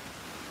shit.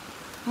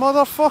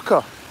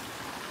 Motherfucker.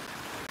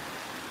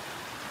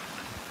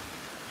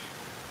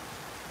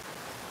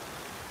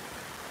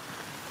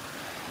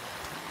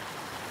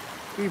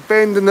 We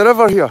bend in the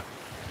river here.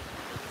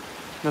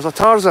 There's a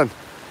Tarzan.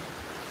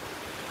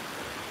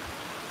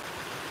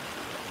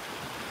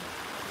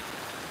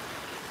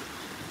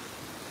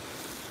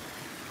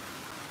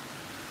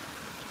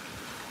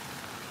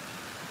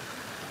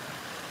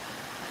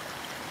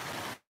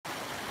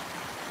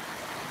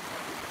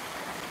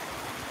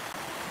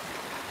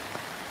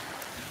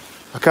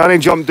 I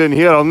can't jump down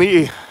here, I'll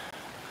need to...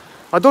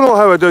 I don't know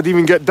how I'd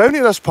even get down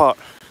to this part.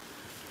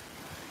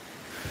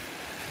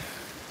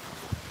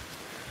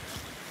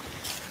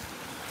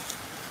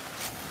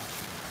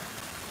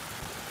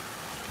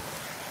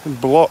 And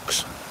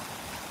blocks.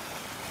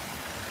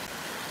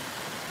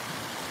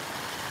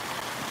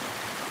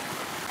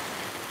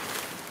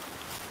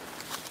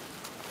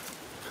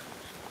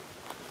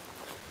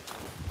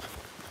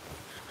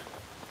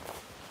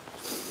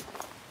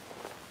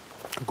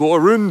 Go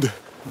around.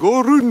 Go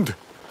around.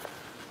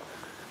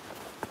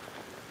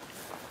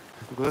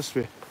 Go this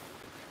way.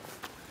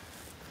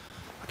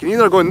 I can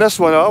either go in this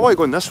one, I want to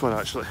go in this one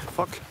actually.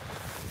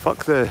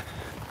 Fuck the...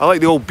 I like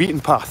the old beaten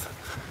path.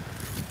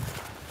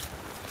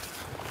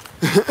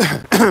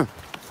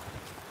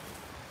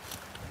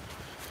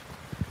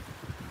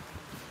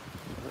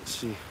 Let's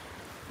see.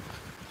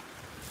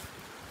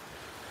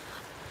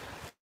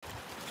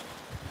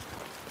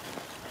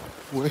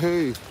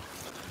 Way.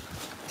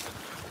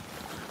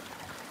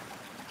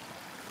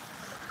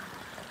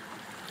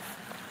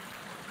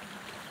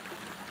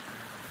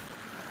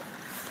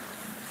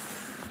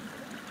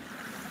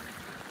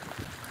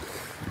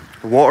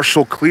 The water's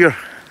so clear.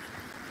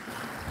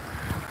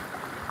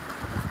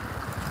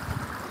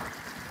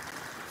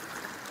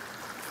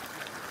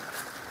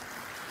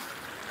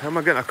 How am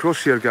I getting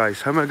across here,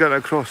 guys? How am I getting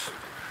across?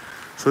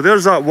 So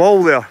there's that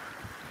wall there.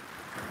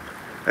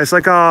 It's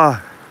like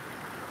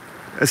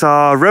it's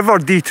a river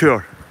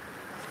detour.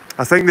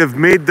 I think they've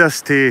made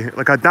this to,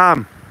 like a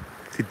dam,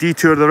 to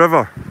detour the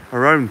river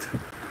around. So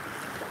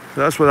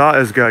that's what that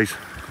is, guys.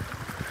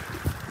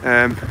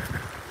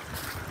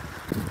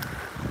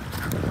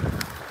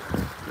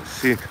 Let's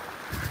see.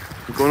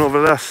 We're going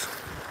over this.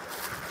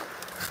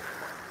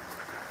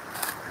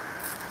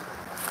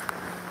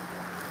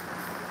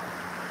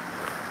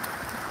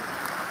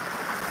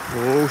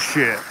 Oh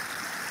shit.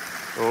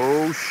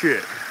 Oh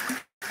shit.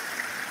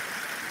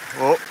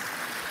 Oh.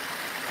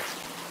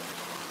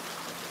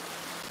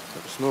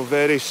 It's not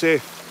very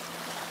safe.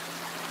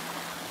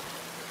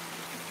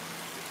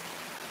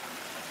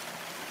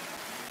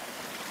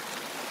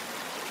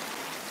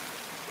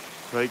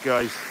 Right,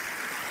 guys.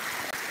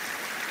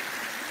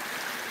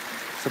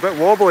 It's a bit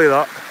wobbly,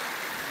 that.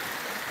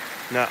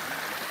 Nah.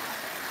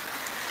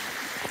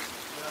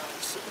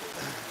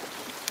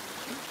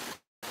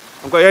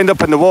 I'm going to end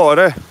up in the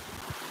water, eh?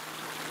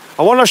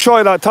 I want to show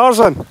you that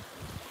Tarzan.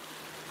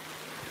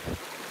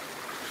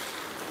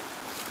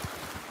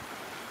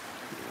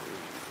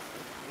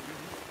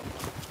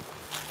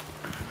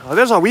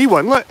 there's a wee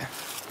one, look.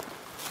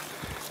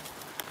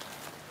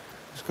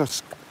 It's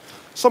got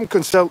some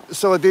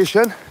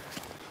consolidation.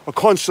 Or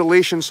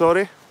consolation,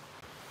 sorry.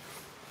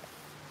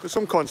 Got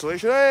some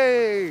consolation.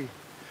 Hey!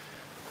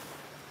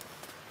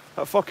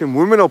 That fucking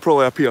woman will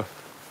probably appear.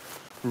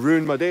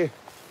 Ruin my day.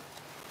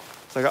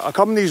 It's like I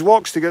come on these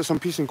walks to get some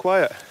peace and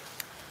quiet.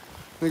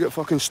 They get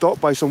fucking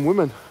stopped by some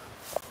woman.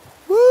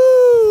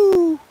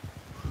 Woo!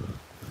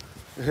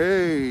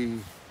 Hey!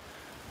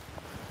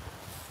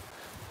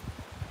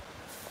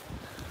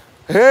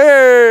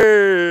 Hey!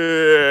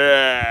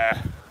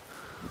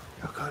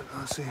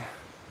 Let's see.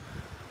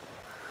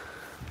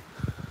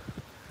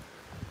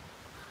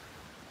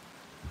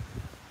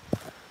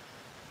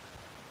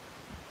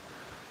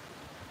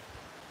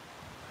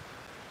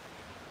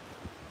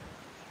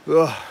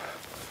 Ugh.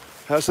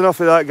 That's enough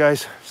of that,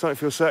 guys. Starting to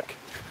feel sick.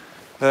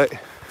 Right.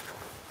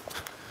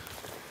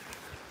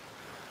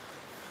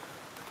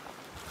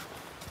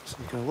 So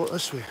I'm gonna look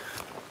this way.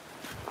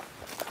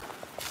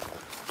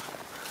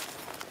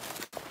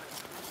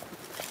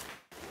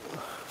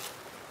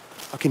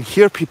 I can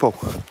hear people.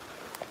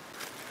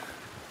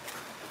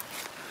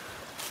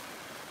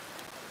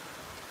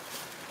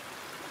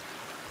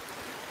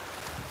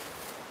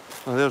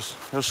 Oh,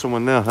 there's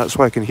someone there. That's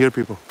why I can hear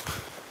people.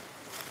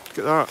 Look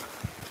at that.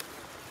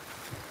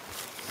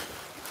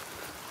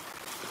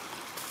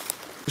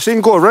 You're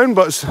saying go around,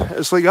 but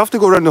it's like you have to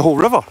go around the whole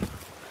river.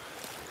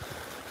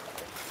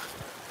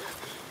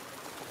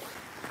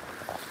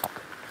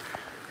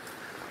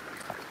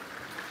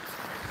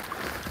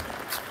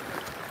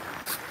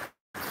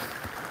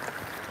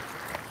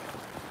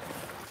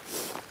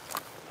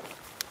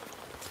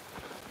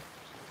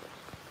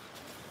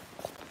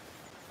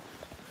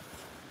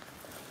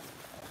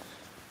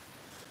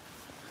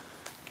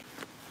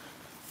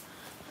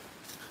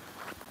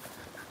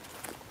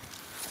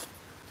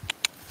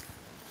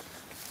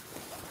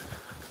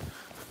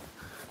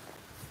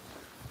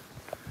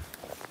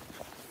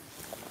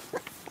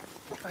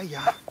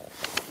 Hiya.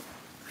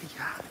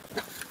 Hiya.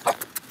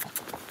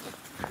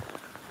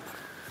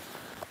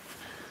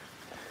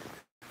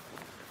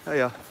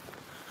 Hiya.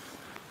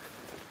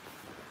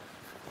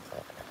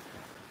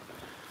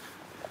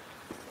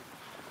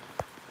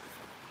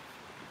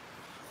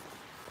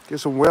 Get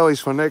some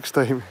wellies for next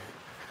time.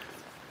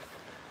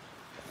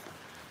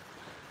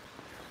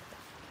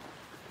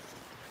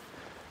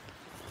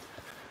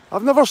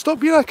 I've never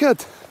stopped being a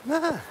kid.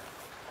 Nah.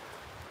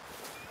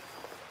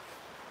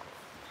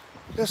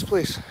 This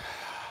place.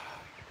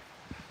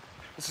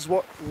 This is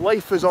what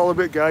life is all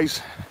about,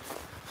 guys.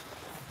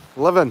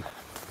 Living.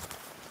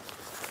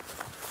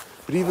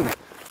 Breathing.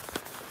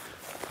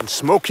 And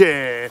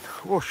smoking.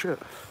 Oh shit.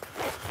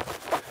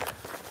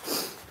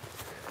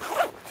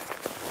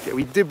 Get a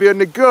wee doobie on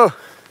the go.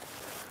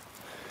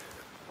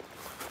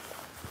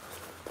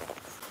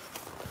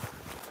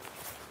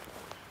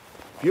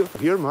 Beautiful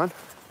here, man.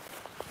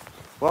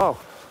 Wow.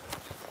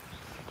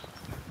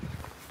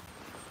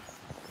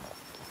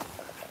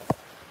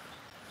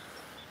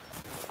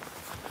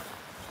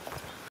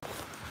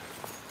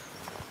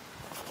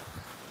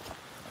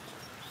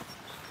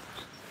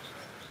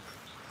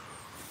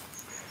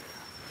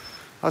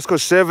 That's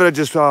because Severidge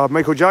is a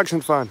Michael Jackson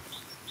fan.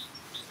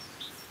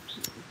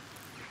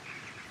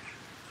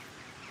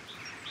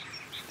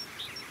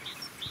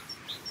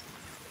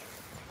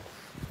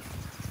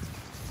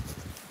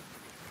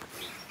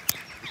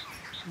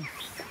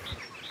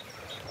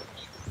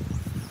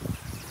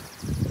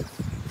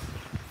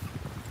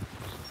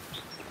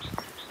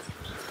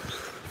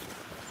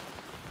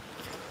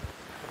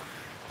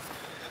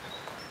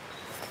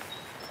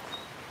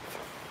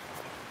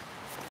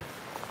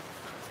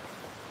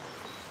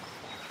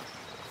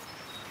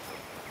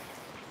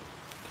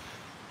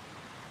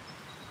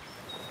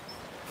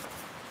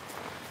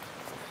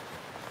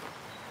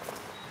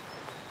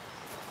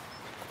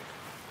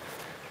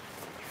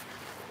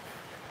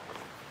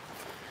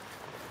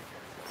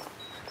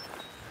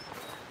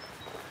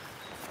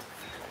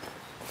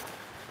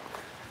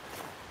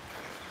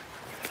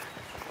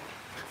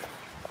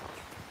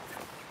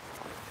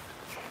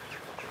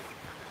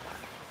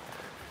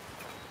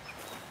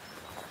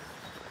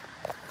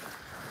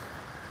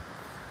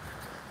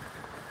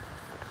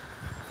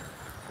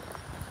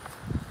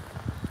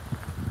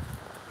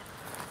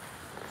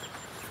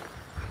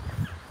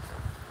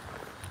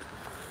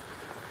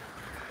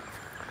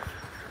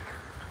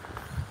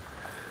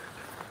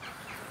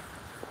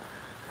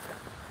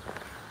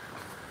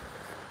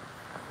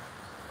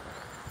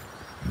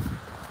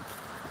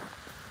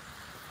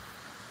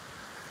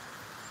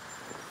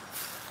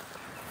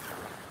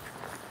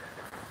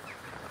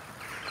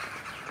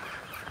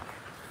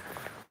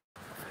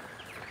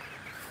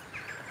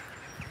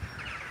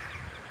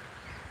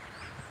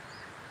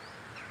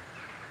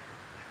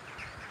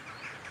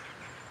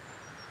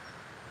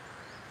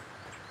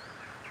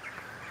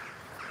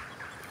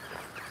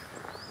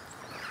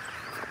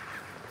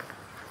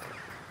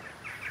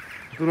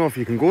 I don't know if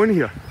you can go in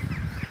here.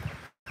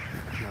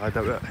 No, I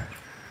doubt it.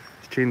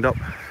 It's chained up.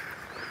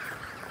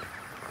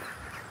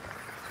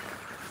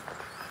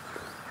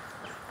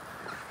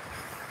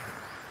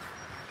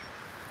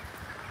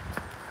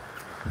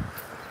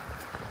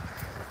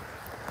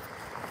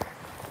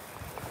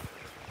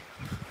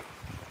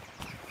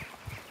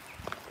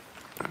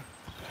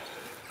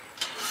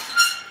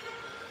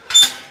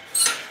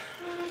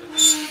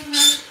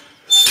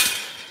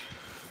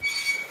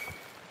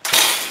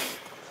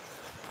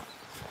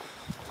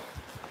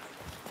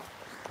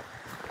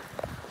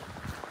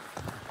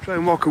 Try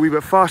and walk a wee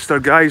bit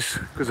faster, guys,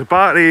 because the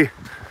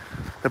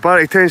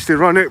battery tends to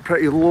run out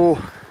pretty low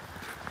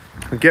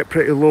and get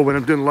pretty low when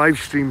I'm doing live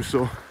streams,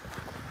 so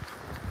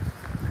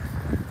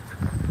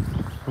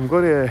I'm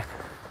going to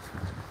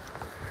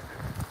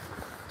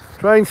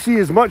try and see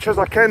as much as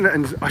I can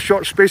in a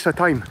short space of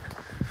time.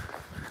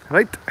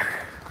 Right?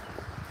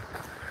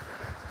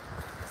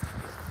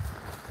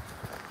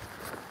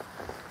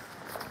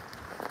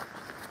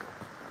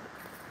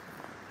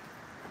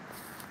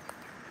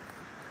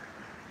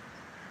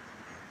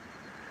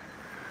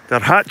 They're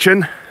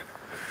hatching.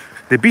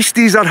 The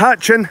beasties are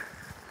hatching.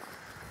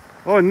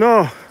 Oh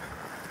no.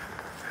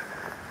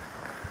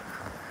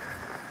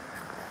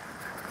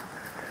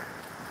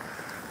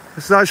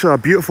 This is actually a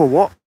beautiful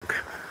walk.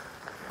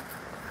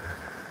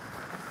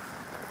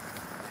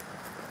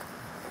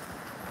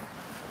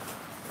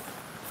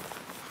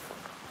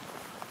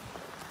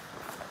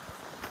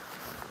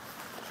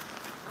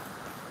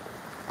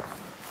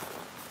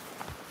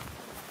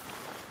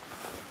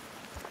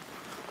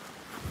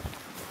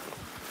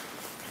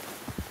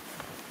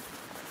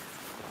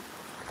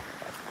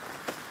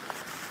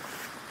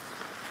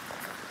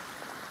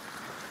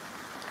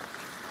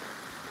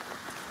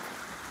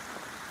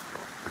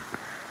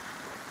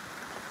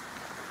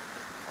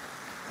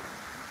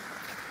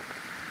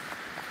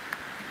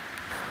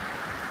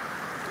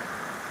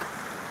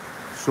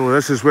 So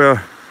this is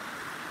where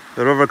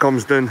the river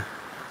comes down.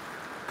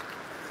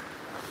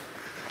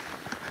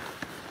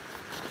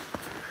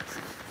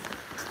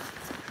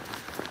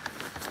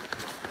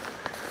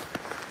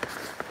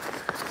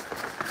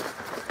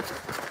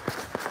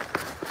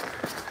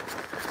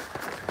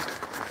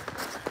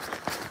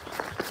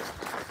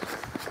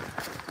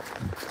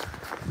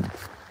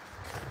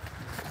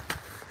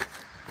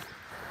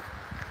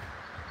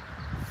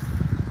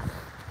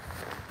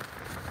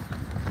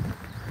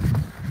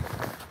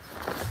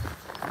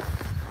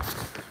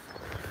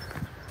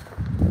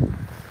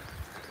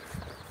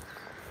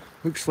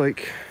 Looks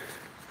like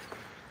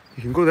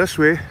you can go this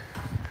way,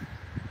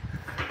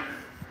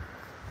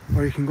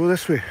 or you can go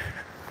this way.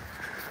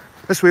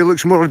 This way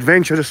looks more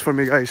adventurous for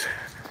me, guys.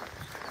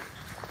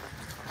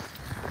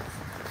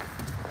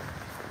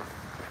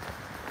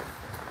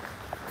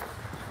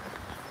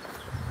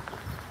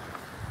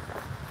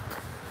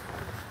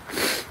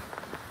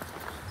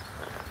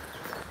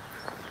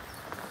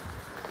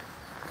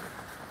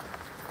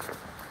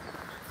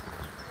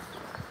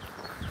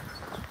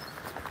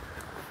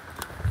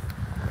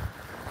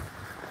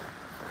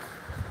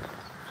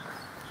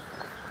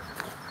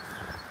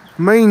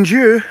 Mind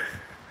you,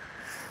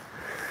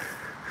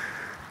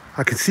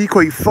 I can see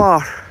quite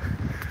far.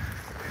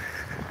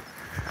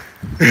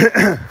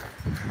 I'm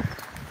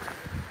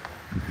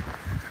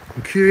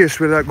curious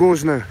where that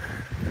goes now.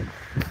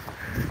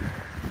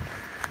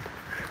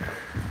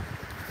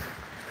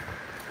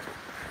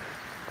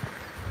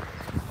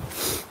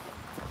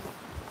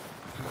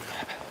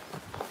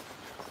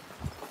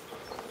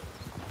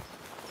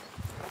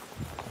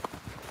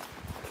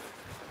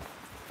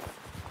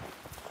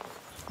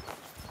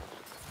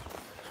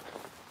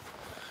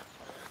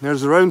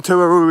 There's the round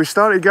tower where we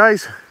started,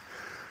 guys.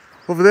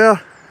 Over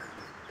there.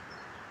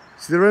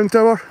 See the round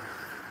tower?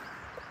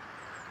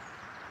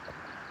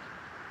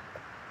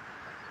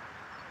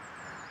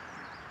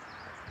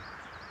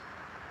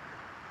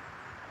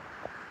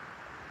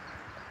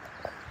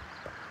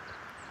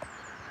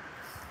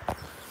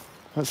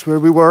 That's where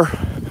we were.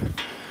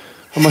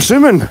 I'm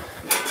assuming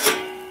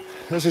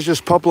this is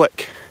just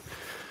public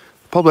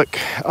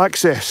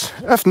access.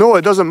 If no,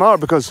 it doesn't matter,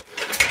 because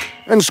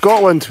in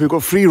Scotland we've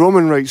got free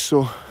roaming rights,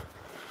 so...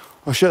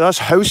 Oh shit, that's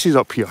houses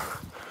up here.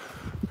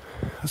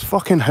 There's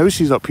fucking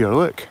houses up here,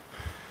 look.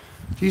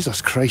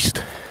 Jesus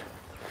Christ.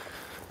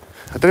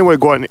 I didn't want to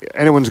go in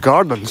anyone's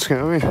gardens, you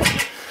know what I mean?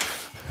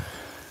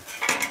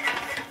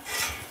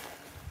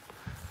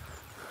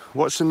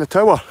 What's in the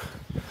tower?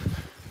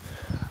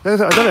 I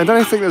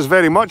don't think there's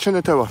very much in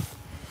the tower.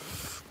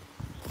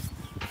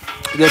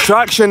 The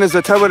attraction is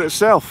the tower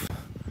itself.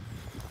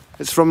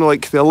 It's from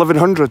like the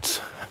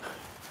 1100s.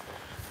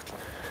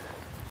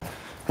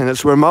 And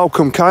it's where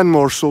Malcolm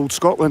Canmore sold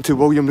Scotland to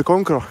William the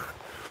Conqueror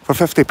for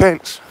 50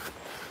 pence.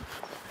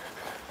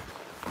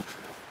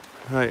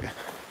 Right.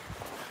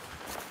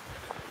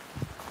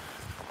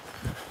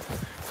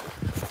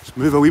 Let's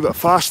move a wee bit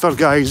faster,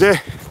 guys, eh?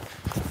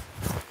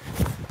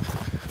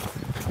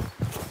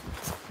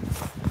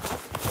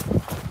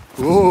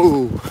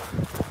 Whoa.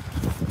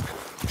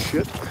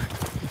 Shit.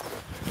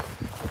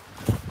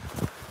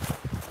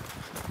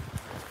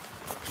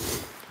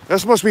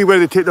 This must be where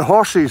they take the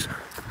horses.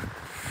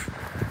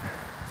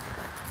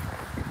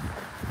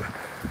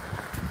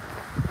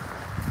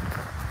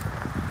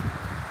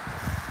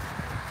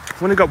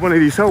 I want to go up one of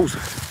these hills,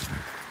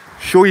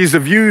 show you the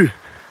view.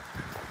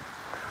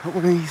 Up one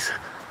of these.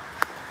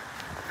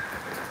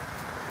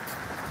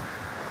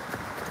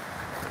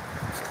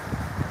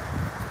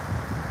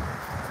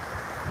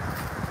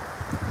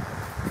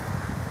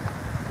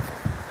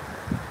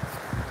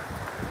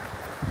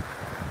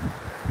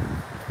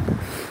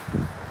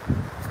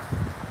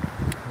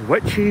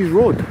 Witches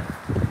Road.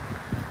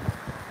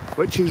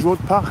 Witches Road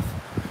path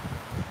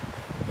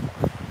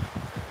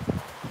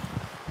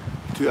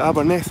to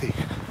Abernethy.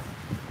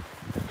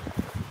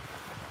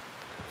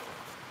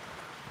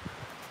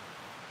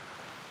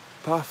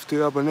 Path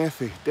to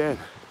Abernethy, then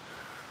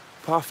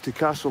path to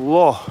Castle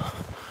Law.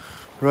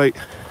 Right,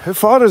 how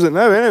far is it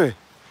now anyway?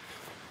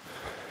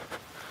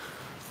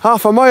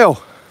 Half a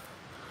mile.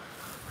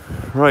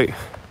 Right,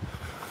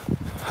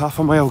 half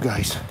a mile,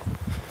 guys.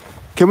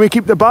 Can we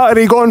keep the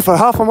battery going for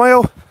half a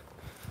mile?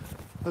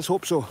 Let's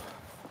hope so.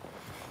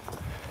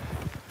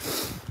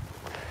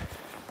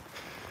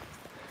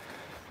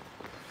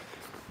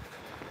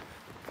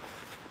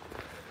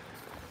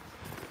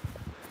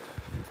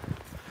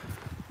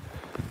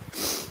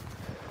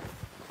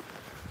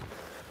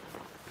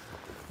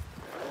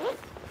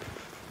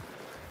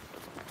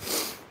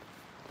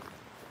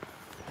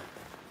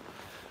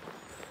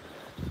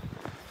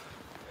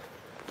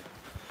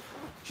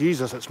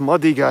 Jesus, it's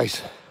muddy,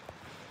 guys.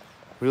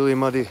 Really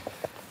muddy.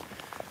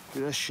 Look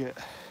at this shit.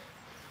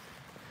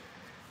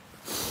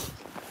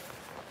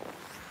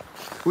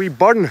 Wee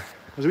burn.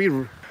 There's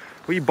a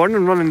wee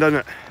burn running down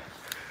it.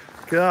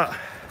 Look at that.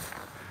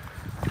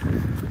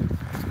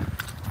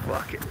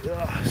 Fuck it.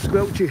 Ugh,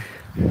 squelchy.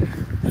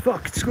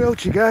 Fuck, it's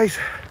squelchy, guys.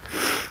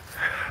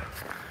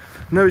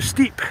 Now it's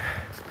steep.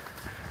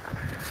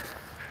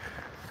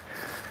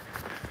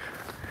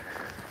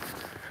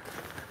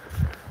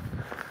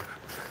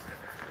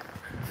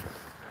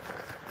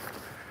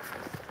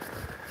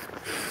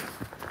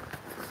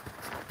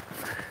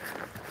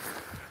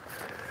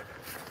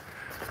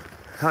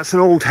 That's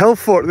an old hill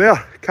fort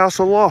there,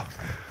 Castle Law.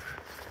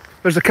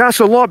 There's a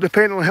Castle Law up the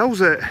Penton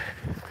Hills at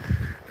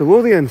the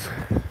Lothians.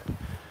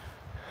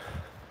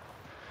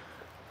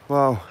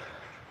 Wow.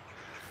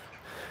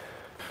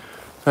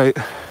 Right,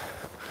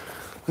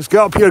 let's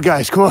get up here,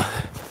 guys, come on.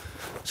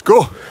 Let's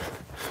go.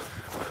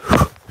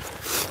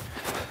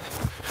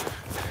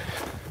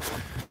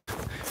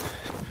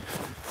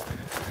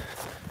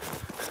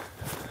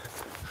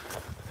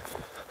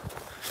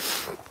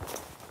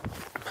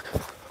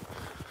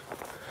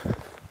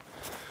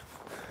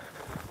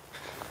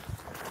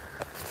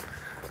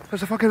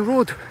 There's a fucking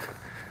road.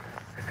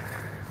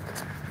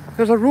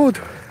 There's a road.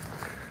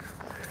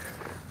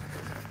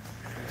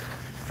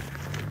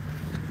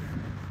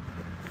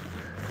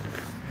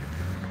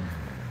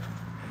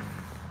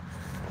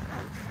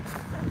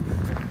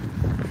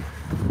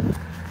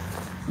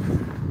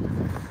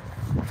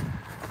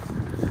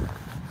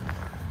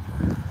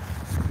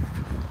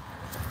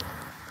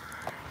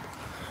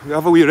 We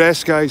have a wee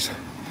rest, guys.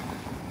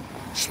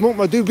 Smoke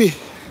my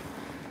doobie.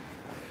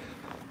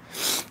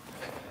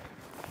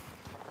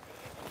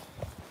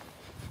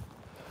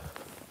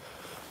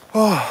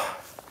 Oh,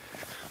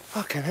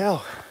 fucking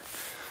hell.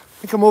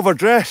 I think I'm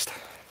overdressed.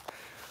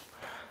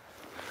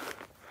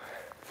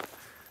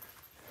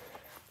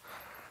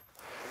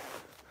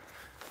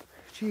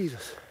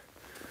 Jesus.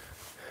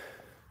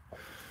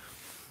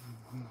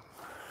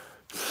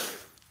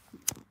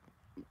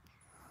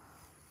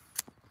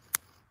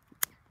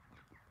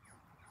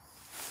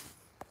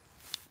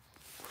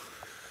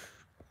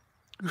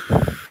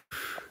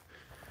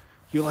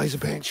 You lies a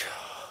bench.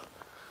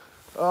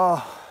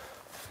 Oh.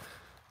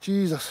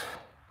 Jesus.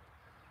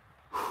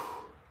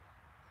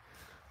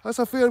 That's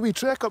a fair wee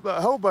trek up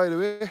that hill, by the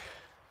way.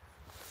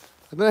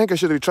 I don't think I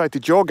should have tried to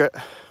jog it.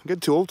 I'm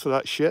getting too old for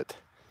that shit.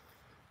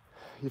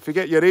 You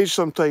forget your age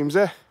sometimes,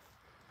 eh?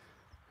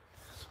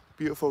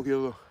 Beautiful here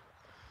though.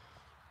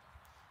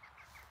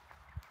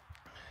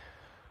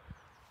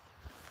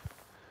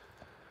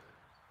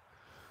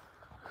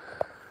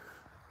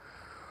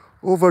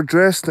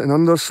 Overdressed and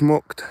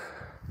undersmoked.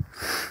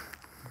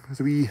 There's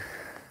a wee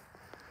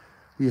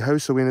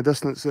house away in the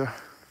distance there.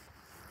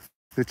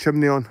 The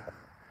chimney on.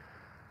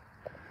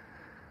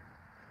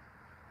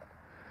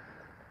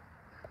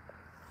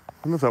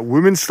 I wonder if that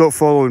woman stopped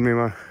following me,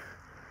 man.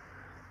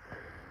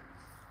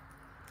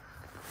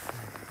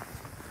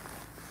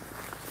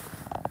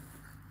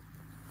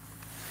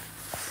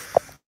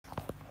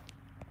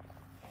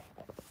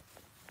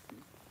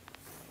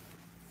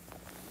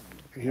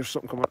 I can hear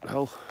something coming up the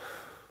hill.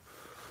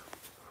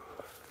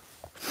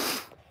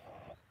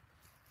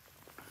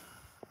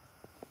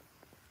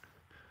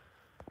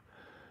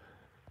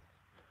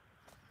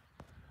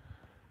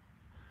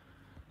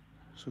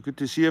 So good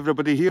to see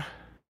everybody here.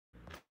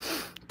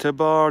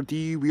 Tibber,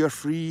 D, we are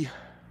free.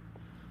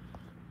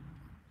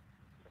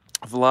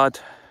 Vlad.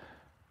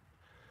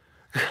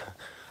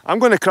 I'm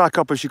going to crack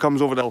up as she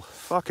comes over the hill.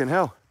 Fucking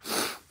hell.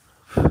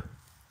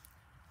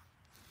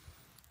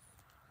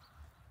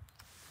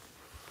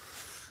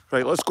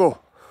 Right, let's go.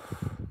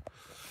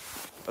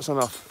 That's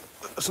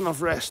enough. That's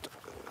enough rest.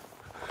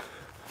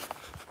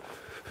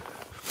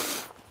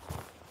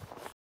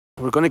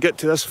 We're going to get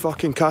to this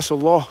fucking Castle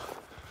Law.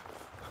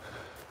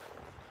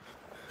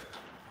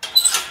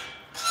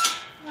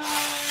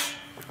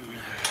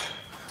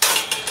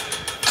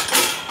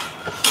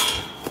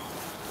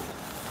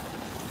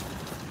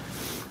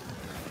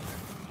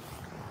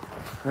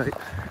 Right,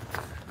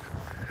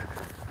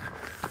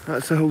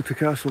 that's the hill to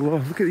Castle Law.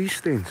 Look at these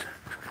stains.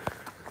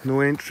 No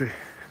entry.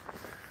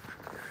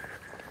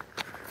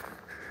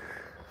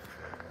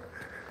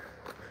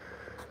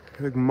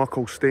 Big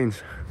muckle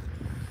stains.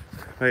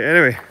 Right,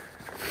 anyway,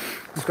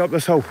 let's go up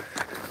this hill.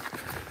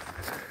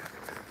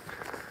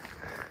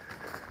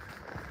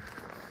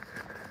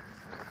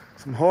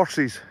 Some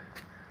horses.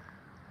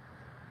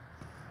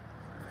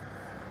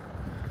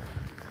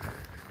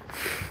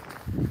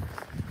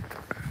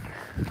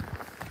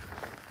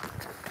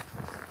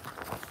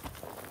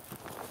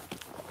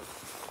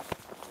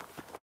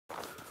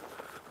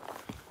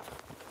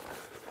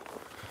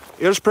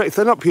 Air's pretty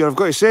thin up here, I've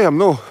got to say. I'm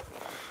no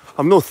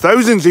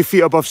thousands of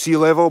feet above sea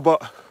level,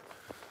 but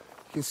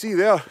you can see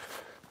there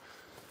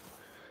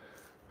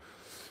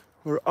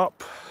we're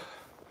up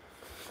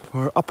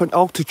in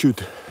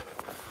altitude.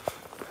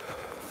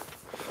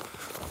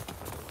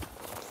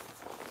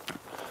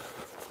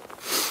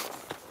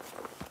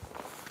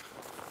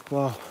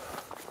 Wow.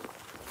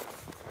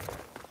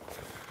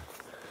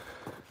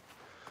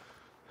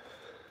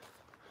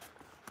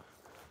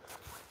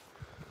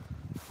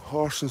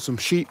 Horse and some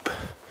sheep.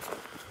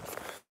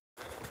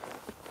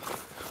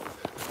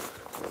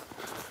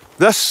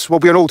 This will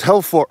be an old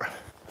hill fort.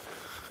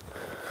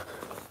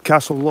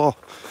 Castle Law.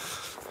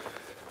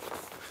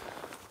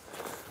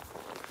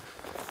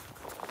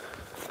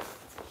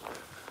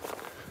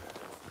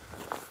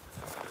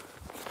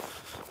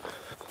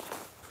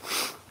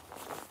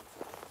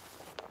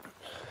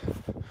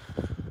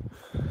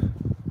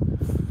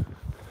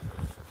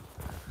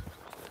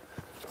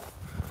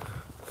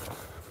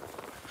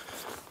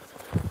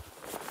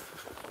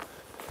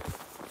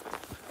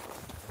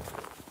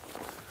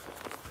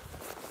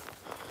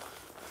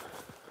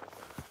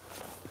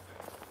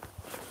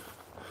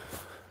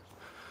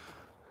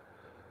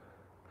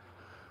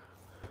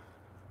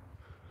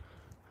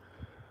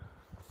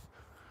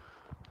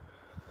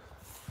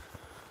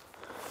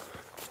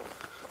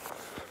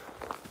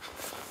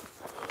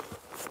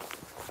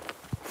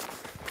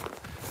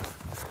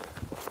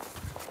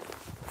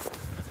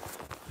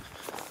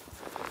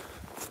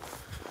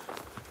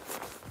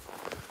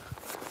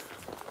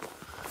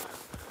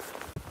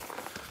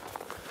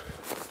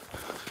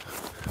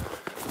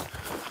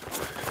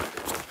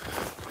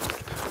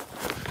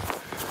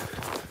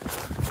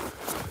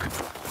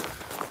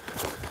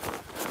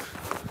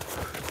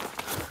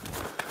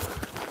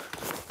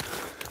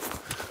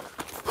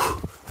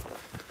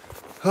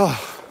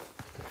 Oh,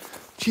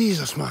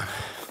 Jesus, man.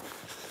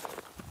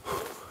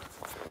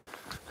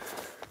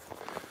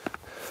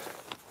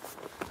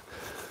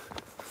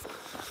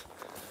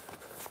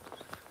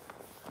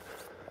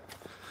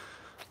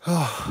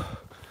 Oh.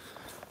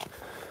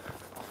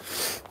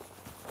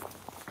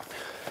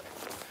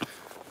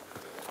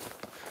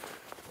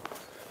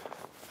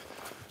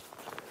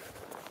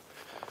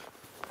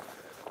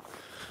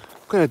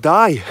 I'm gonna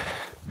die.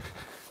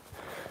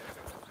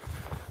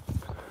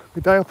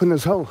 We die up in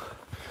this hill.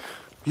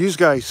 Yous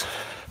guys.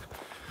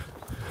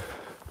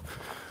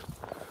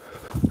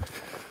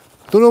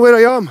 Don't know where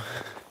I am.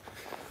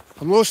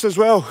 I'm lost as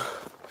well.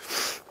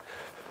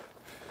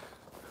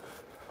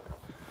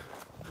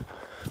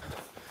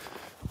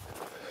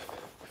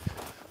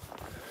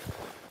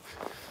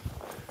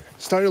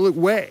 It's starting to look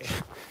wet.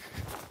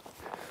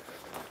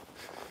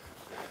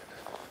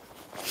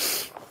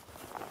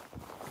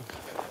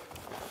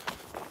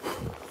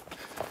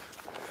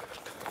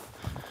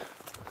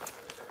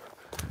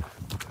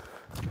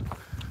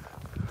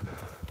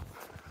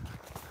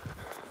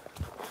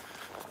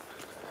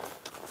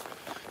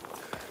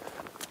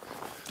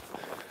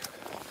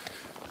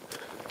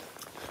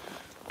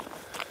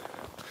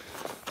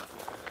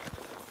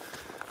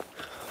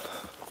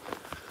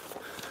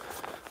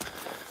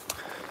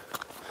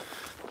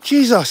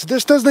 Jesus,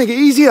 this doesn't get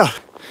easier.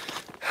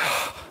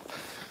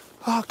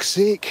 Fuck's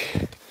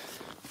sake.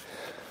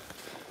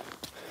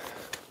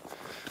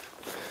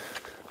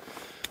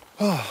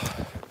 Oh.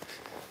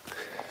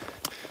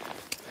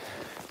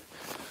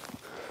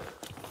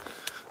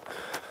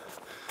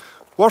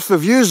 Worth the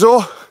views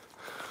though.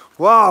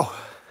 Wow.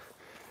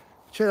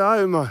 Check that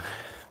out, man.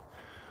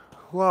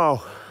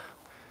 Wow.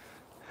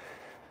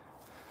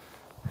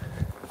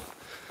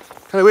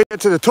 Can I wait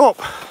to the top?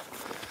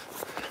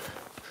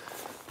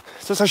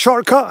 Is this a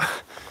shortcut?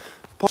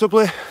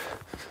 Possibly.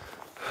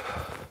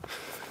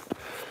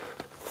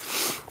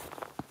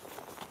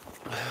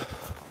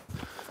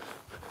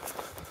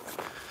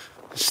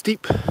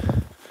 Steep.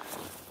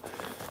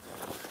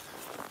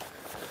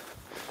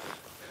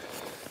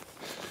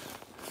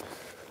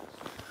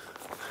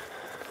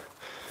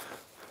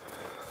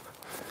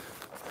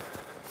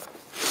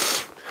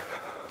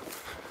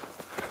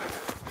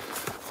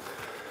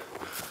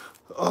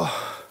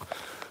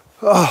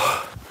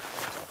 Oh,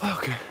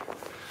 okay.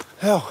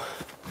 Hell.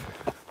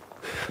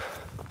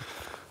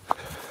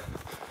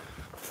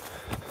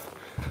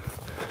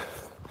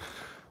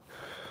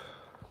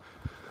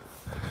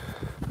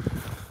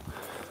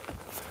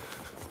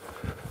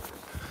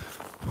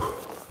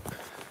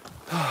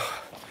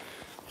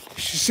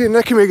 You should see the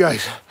neck of me,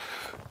 guys.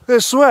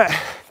 There's sweat.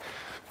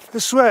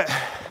 There's sweat.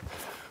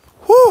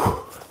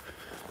 Whew.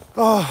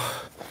 Oh.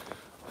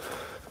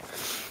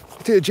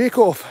 Take the Jake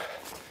off.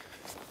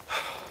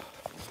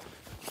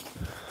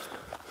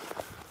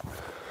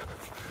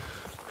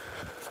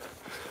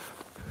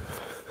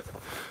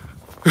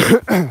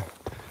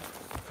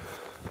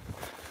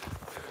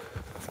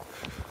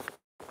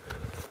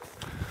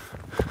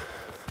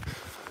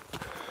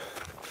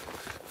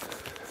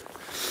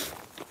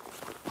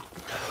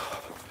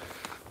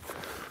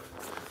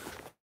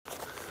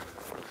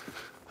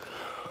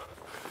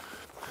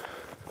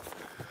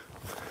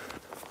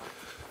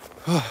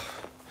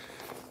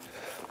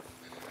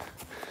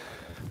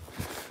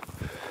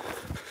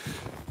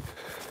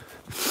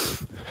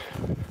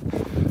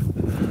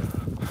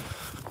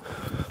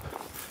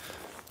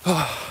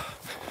 Oh,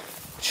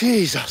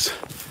 Jesus.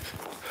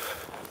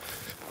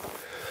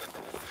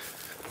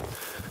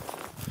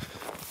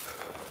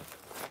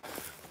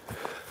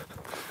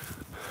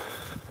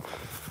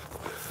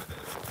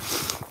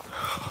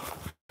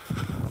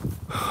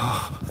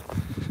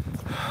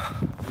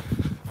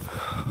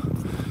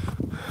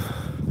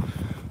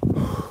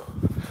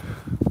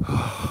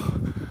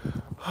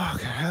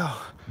 Fucking hell.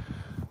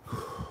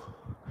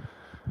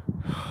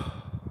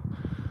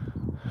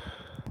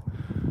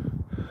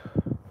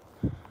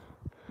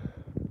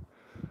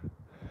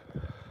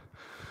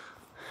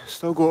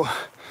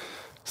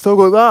 Still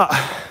got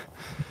that.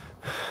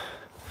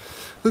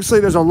 Looks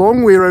like there's a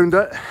long way around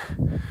it,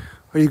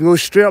 or you can go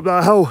straight up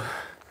that hill.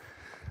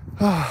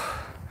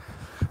 Oh,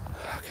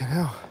 fucking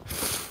hell.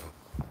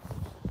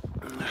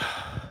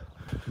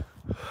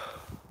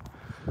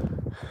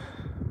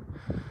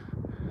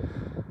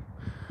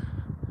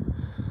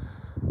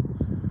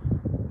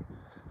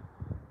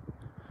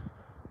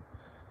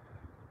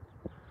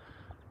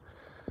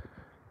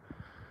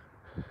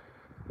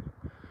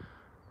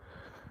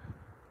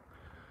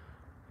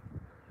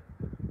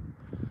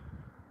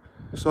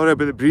 Sorry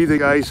about the breathing,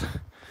 guys.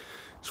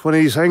 It's one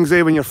of these things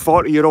there when you're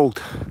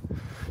 40-year-old.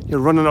 You're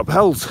running up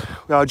hills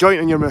with a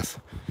joint in your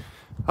mouth.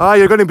 Ah,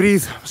 you're going to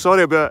breathe.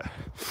 Sorry about it.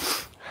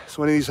 It's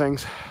one of these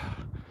things.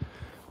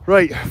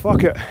 Right,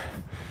 fuck it.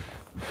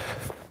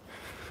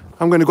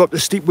 I'm going to go up the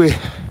steep way.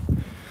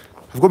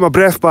 I've got my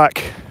breath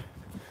back.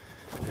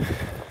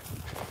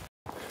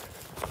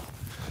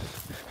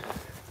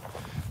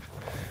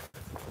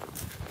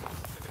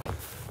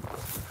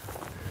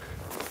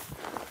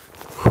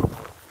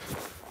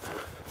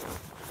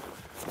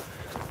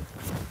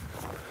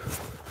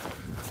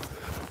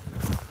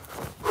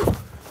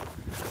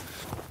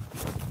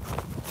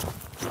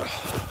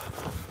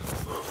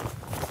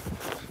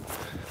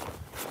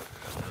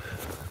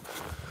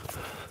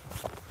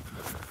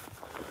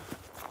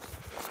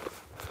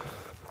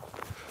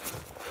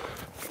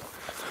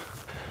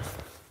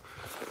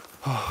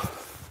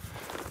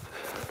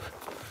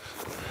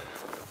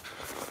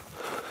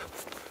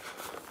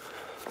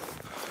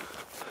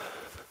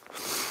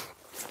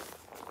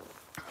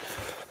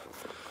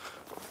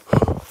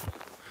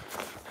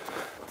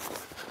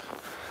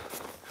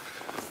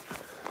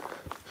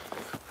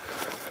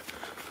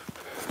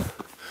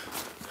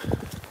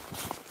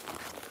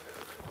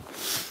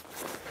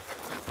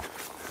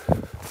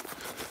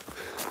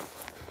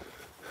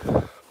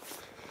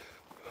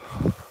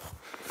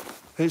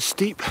 It's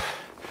steep,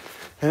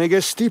 and it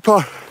gets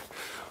steeper.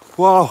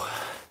 Wow.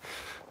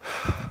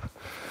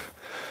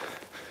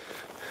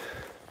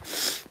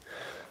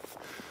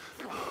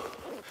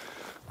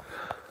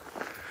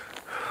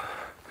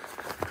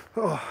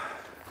 Oh.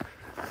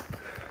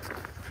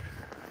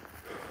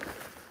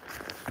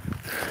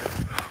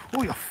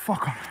 Oh, you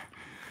fucker.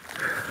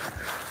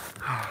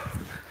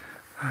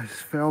 I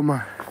just fell,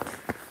 man.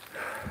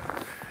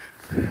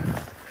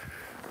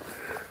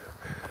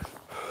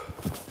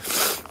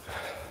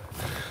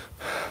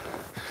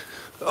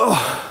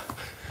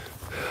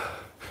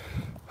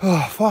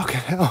 Oh,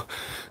 fucking hell.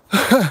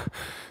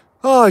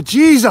 Oh,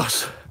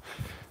 Jesus.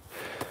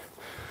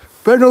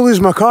 Better not lose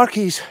my car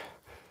keys.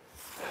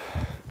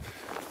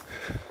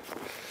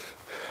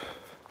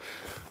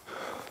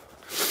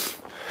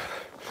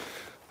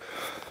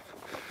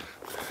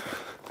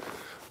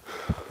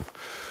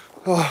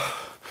 Oh.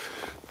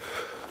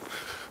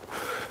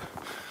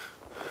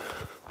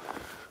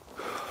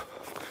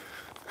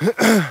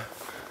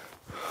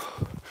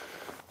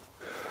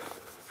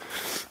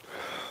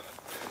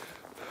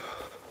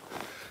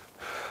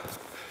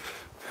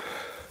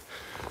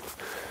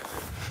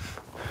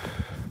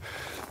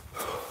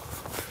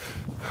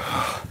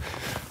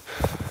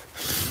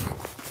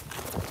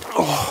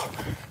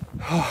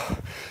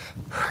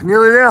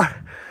 Nearly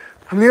there.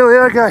 I'm nearly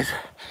there, guys.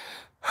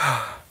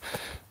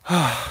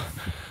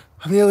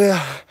 I'm nearly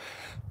there.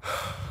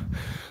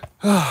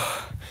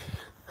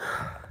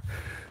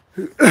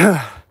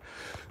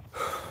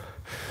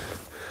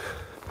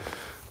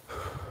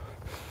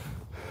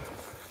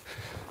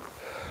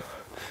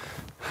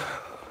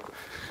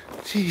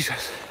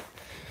 Jesus.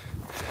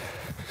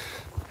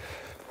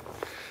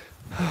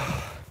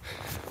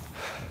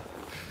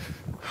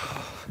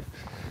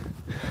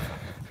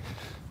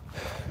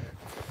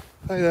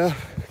 Hi there.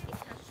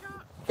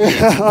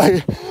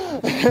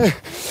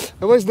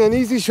 It wasn't an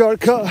easy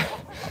shortcut.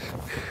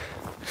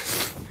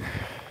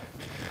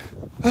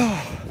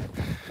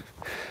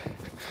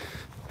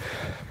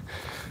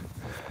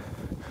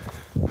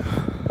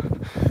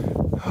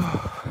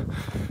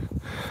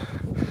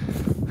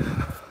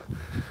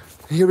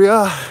 Here we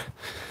are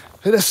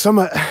at the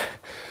summit.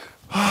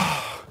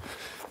 Oh,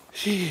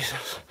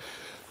 Jesus.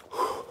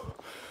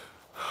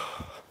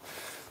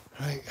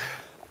 Right.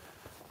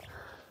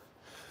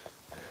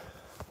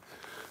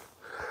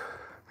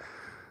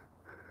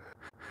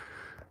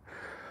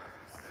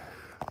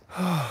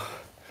 Oh.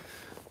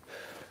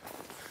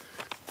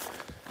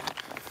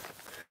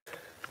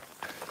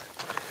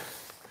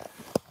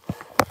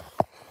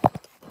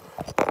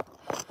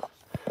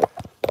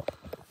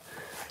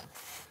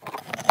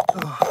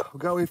 I'll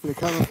get away from the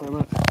camera for a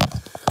minute.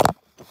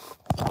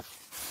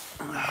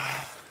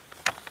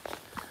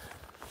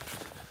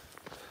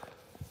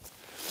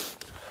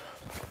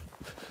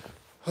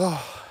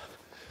 Oh.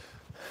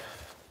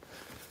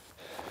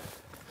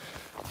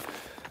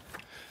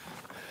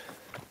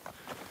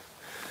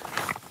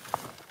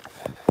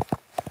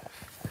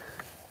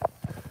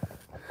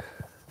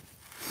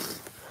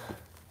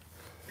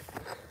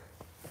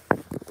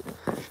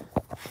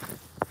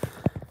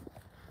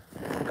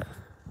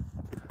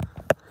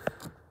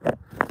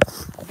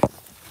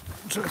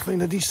 Try to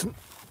find a decent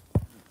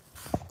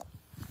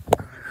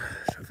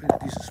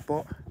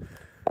spot.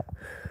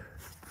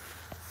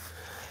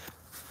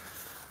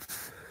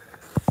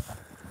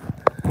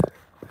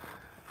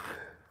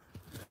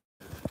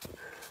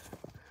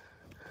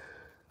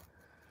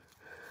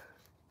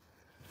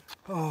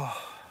 Oh.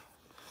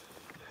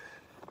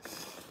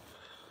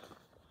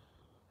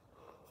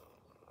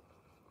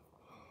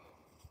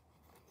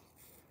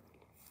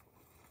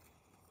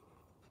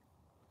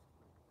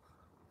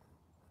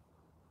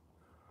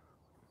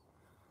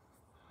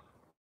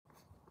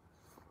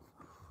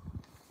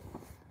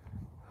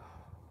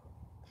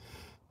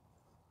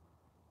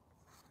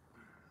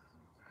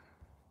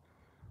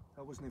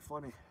 That wasn't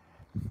funny.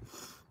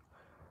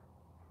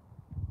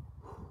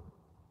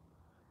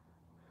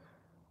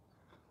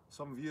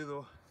 Some view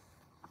though,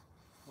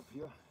 up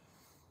here.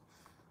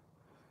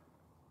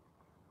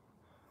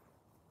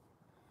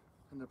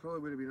 And there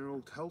probably would have been an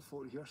old hill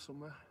fort here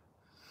somewhere.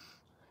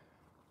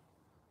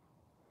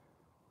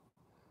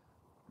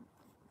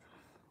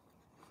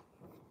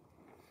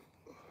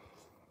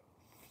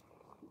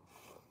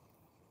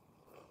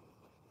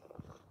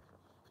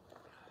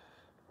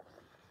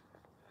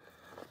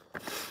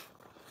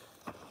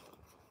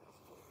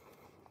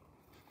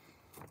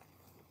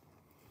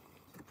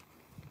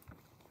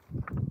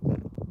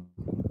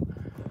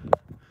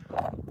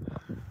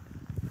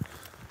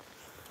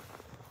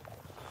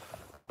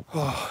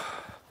 Oh.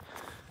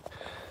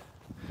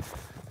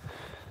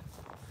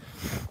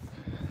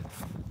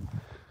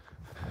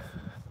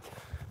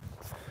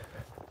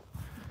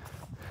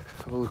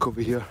 Have a look over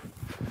here.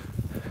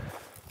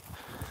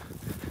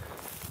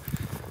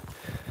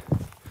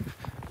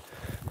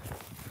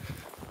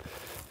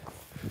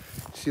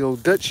 See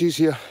old ditches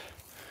here.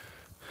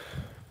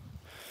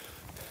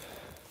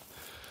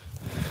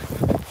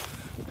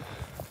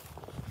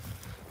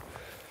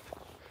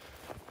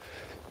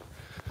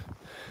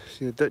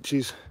 See the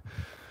ditches.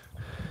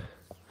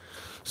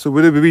 So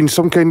would have been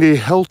some kind of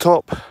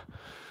hilltop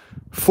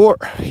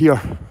fort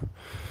here,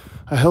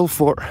 a hill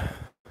fort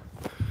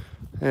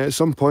at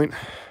some point.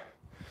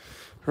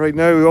 Right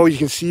now all you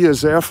can see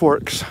is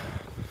earthworks,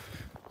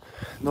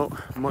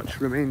 not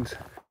much remains.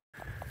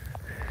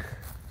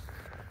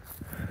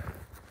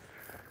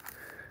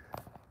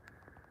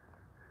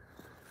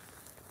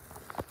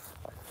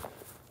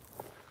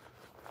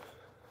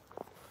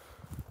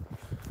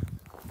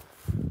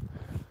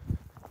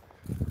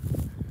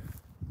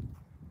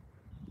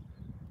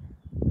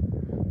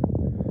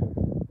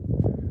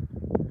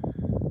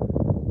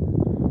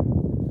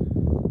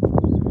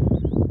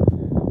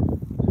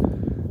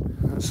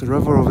 The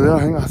river over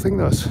there, I think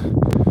that's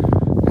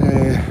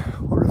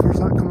what river is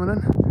that coming in?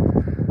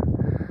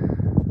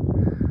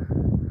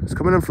 It's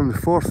coming in from the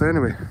Forth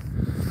anyway.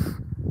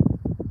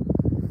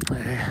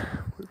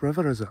 What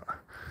river is it?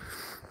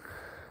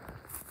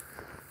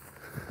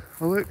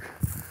 Oh look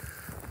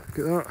at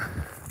that,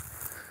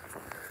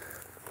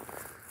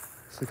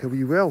 it's like a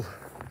wee well.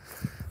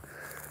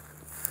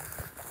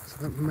 It's a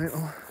bit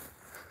metal.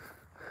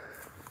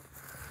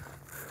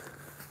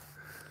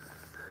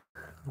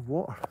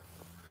 Water.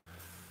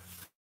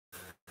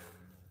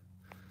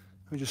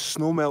 Maybe just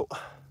snow melt,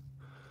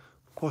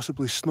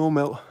 possibly snow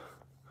melt.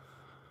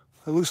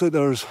 It looks like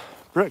there's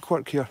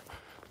brickwork here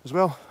as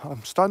well.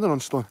 I'm standing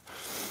on stone.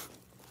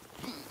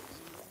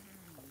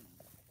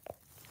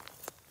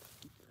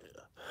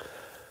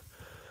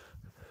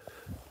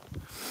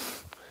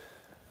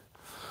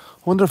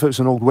 I wonder if it's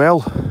an old well.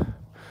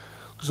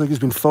 Looks like it's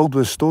been filled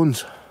with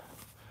stones.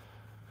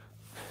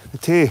 The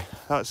Tay,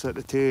 that's it,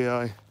 the Tay,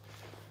 aye.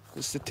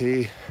 It's the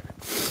Tay.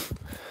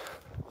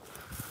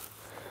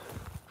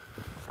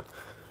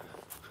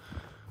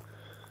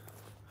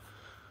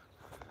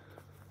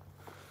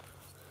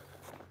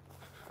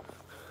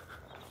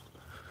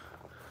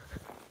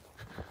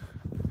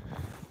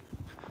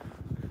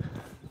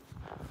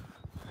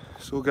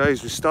 So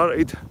guys, we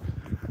started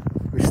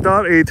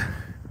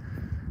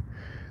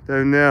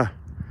down there,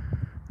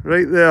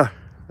 right there,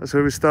 that's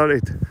where we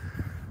started.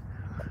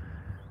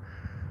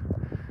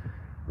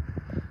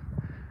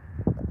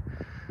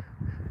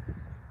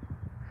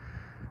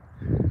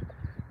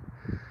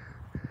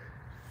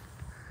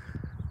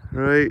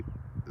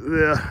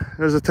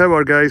 There's the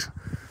tower, guys.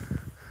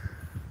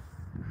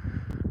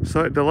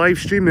 Started the live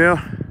stream there.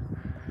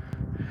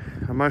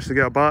 I managed to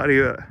get a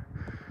battery out.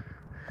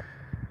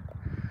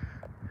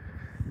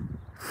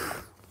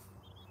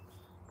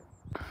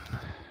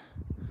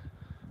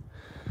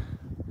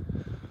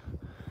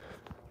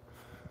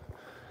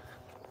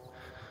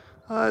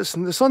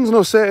 The sun's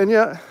not setting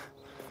yet.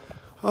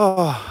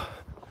 Oh.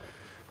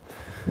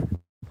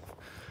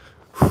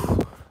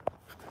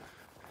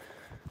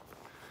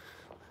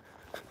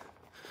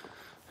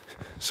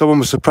 Someone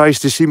was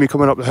surprised to see me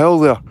coming up the hill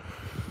there.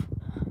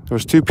 There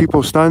was two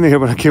people standing here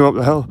when I came up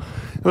the hill.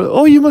 They were like,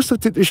 oh, you must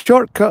have taken the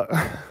shortcut.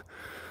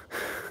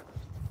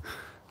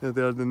 They're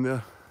there, in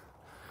there.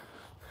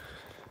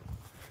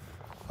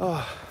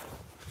 Oh,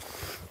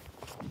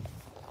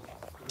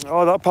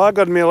 that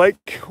paggered me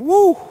like,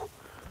 woo!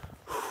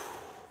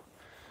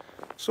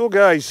 So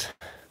guys,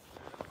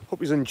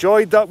 hope you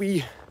enjoyed that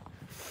wee.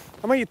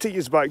 I might take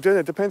you back down.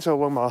 It depends how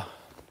long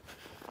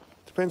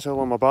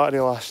my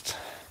battery lasts.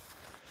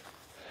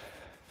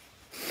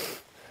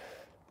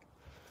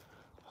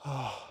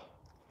 Oh,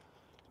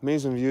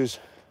 amazing views.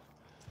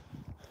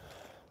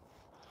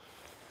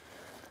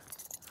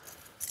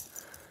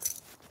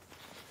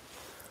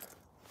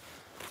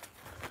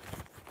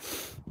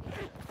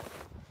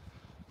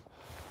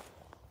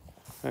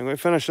 I'm going to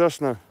finish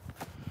this now.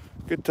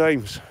 Good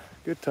times,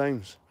 good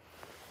times.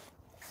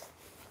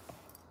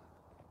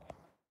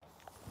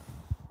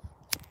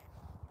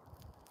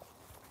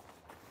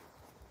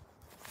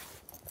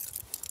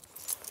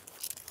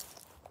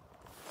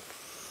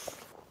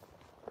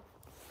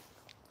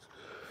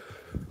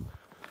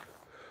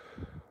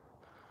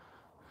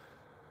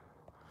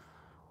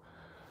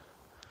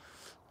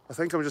 I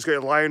think I'm just going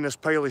to lie on this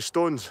pile of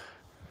stones.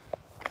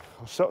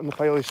 I'll sit on the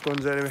pile of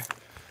stones anyway.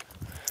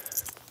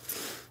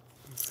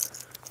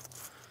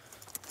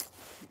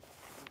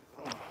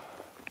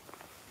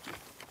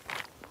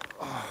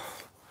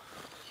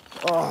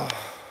 Oh.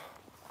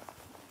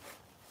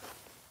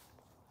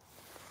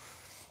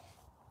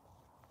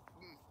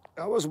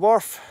 It was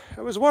worth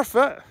it.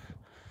 What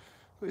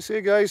do you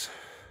say, guys?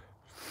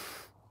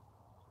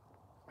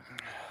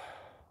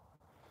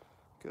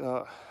 Look at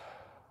that.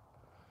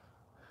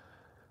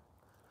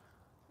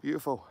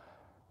 Beautiful.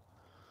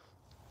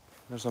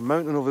 There's a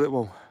mountain over there.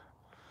 Well,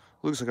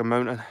 looks like a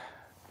mountain.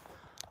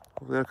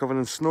 Over there covered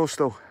in snow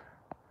still.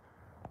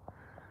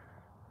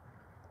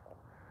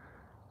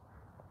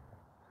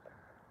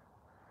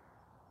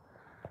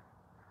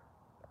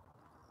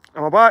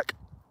 Am I back?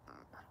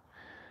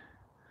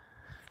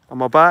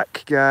 Am I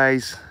back,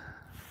 guys?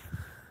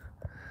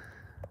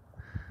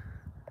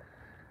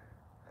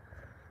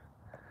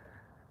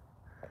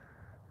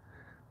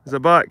 Is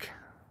it back?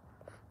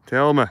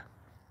 Tell me.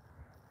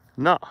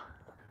 No.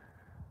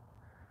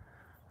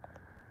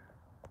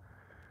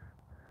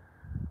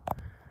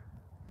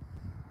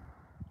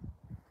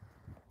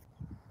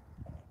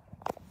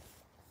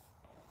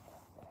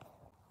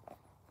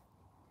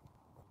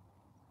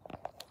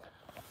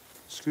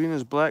 Screen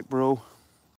is black, bro.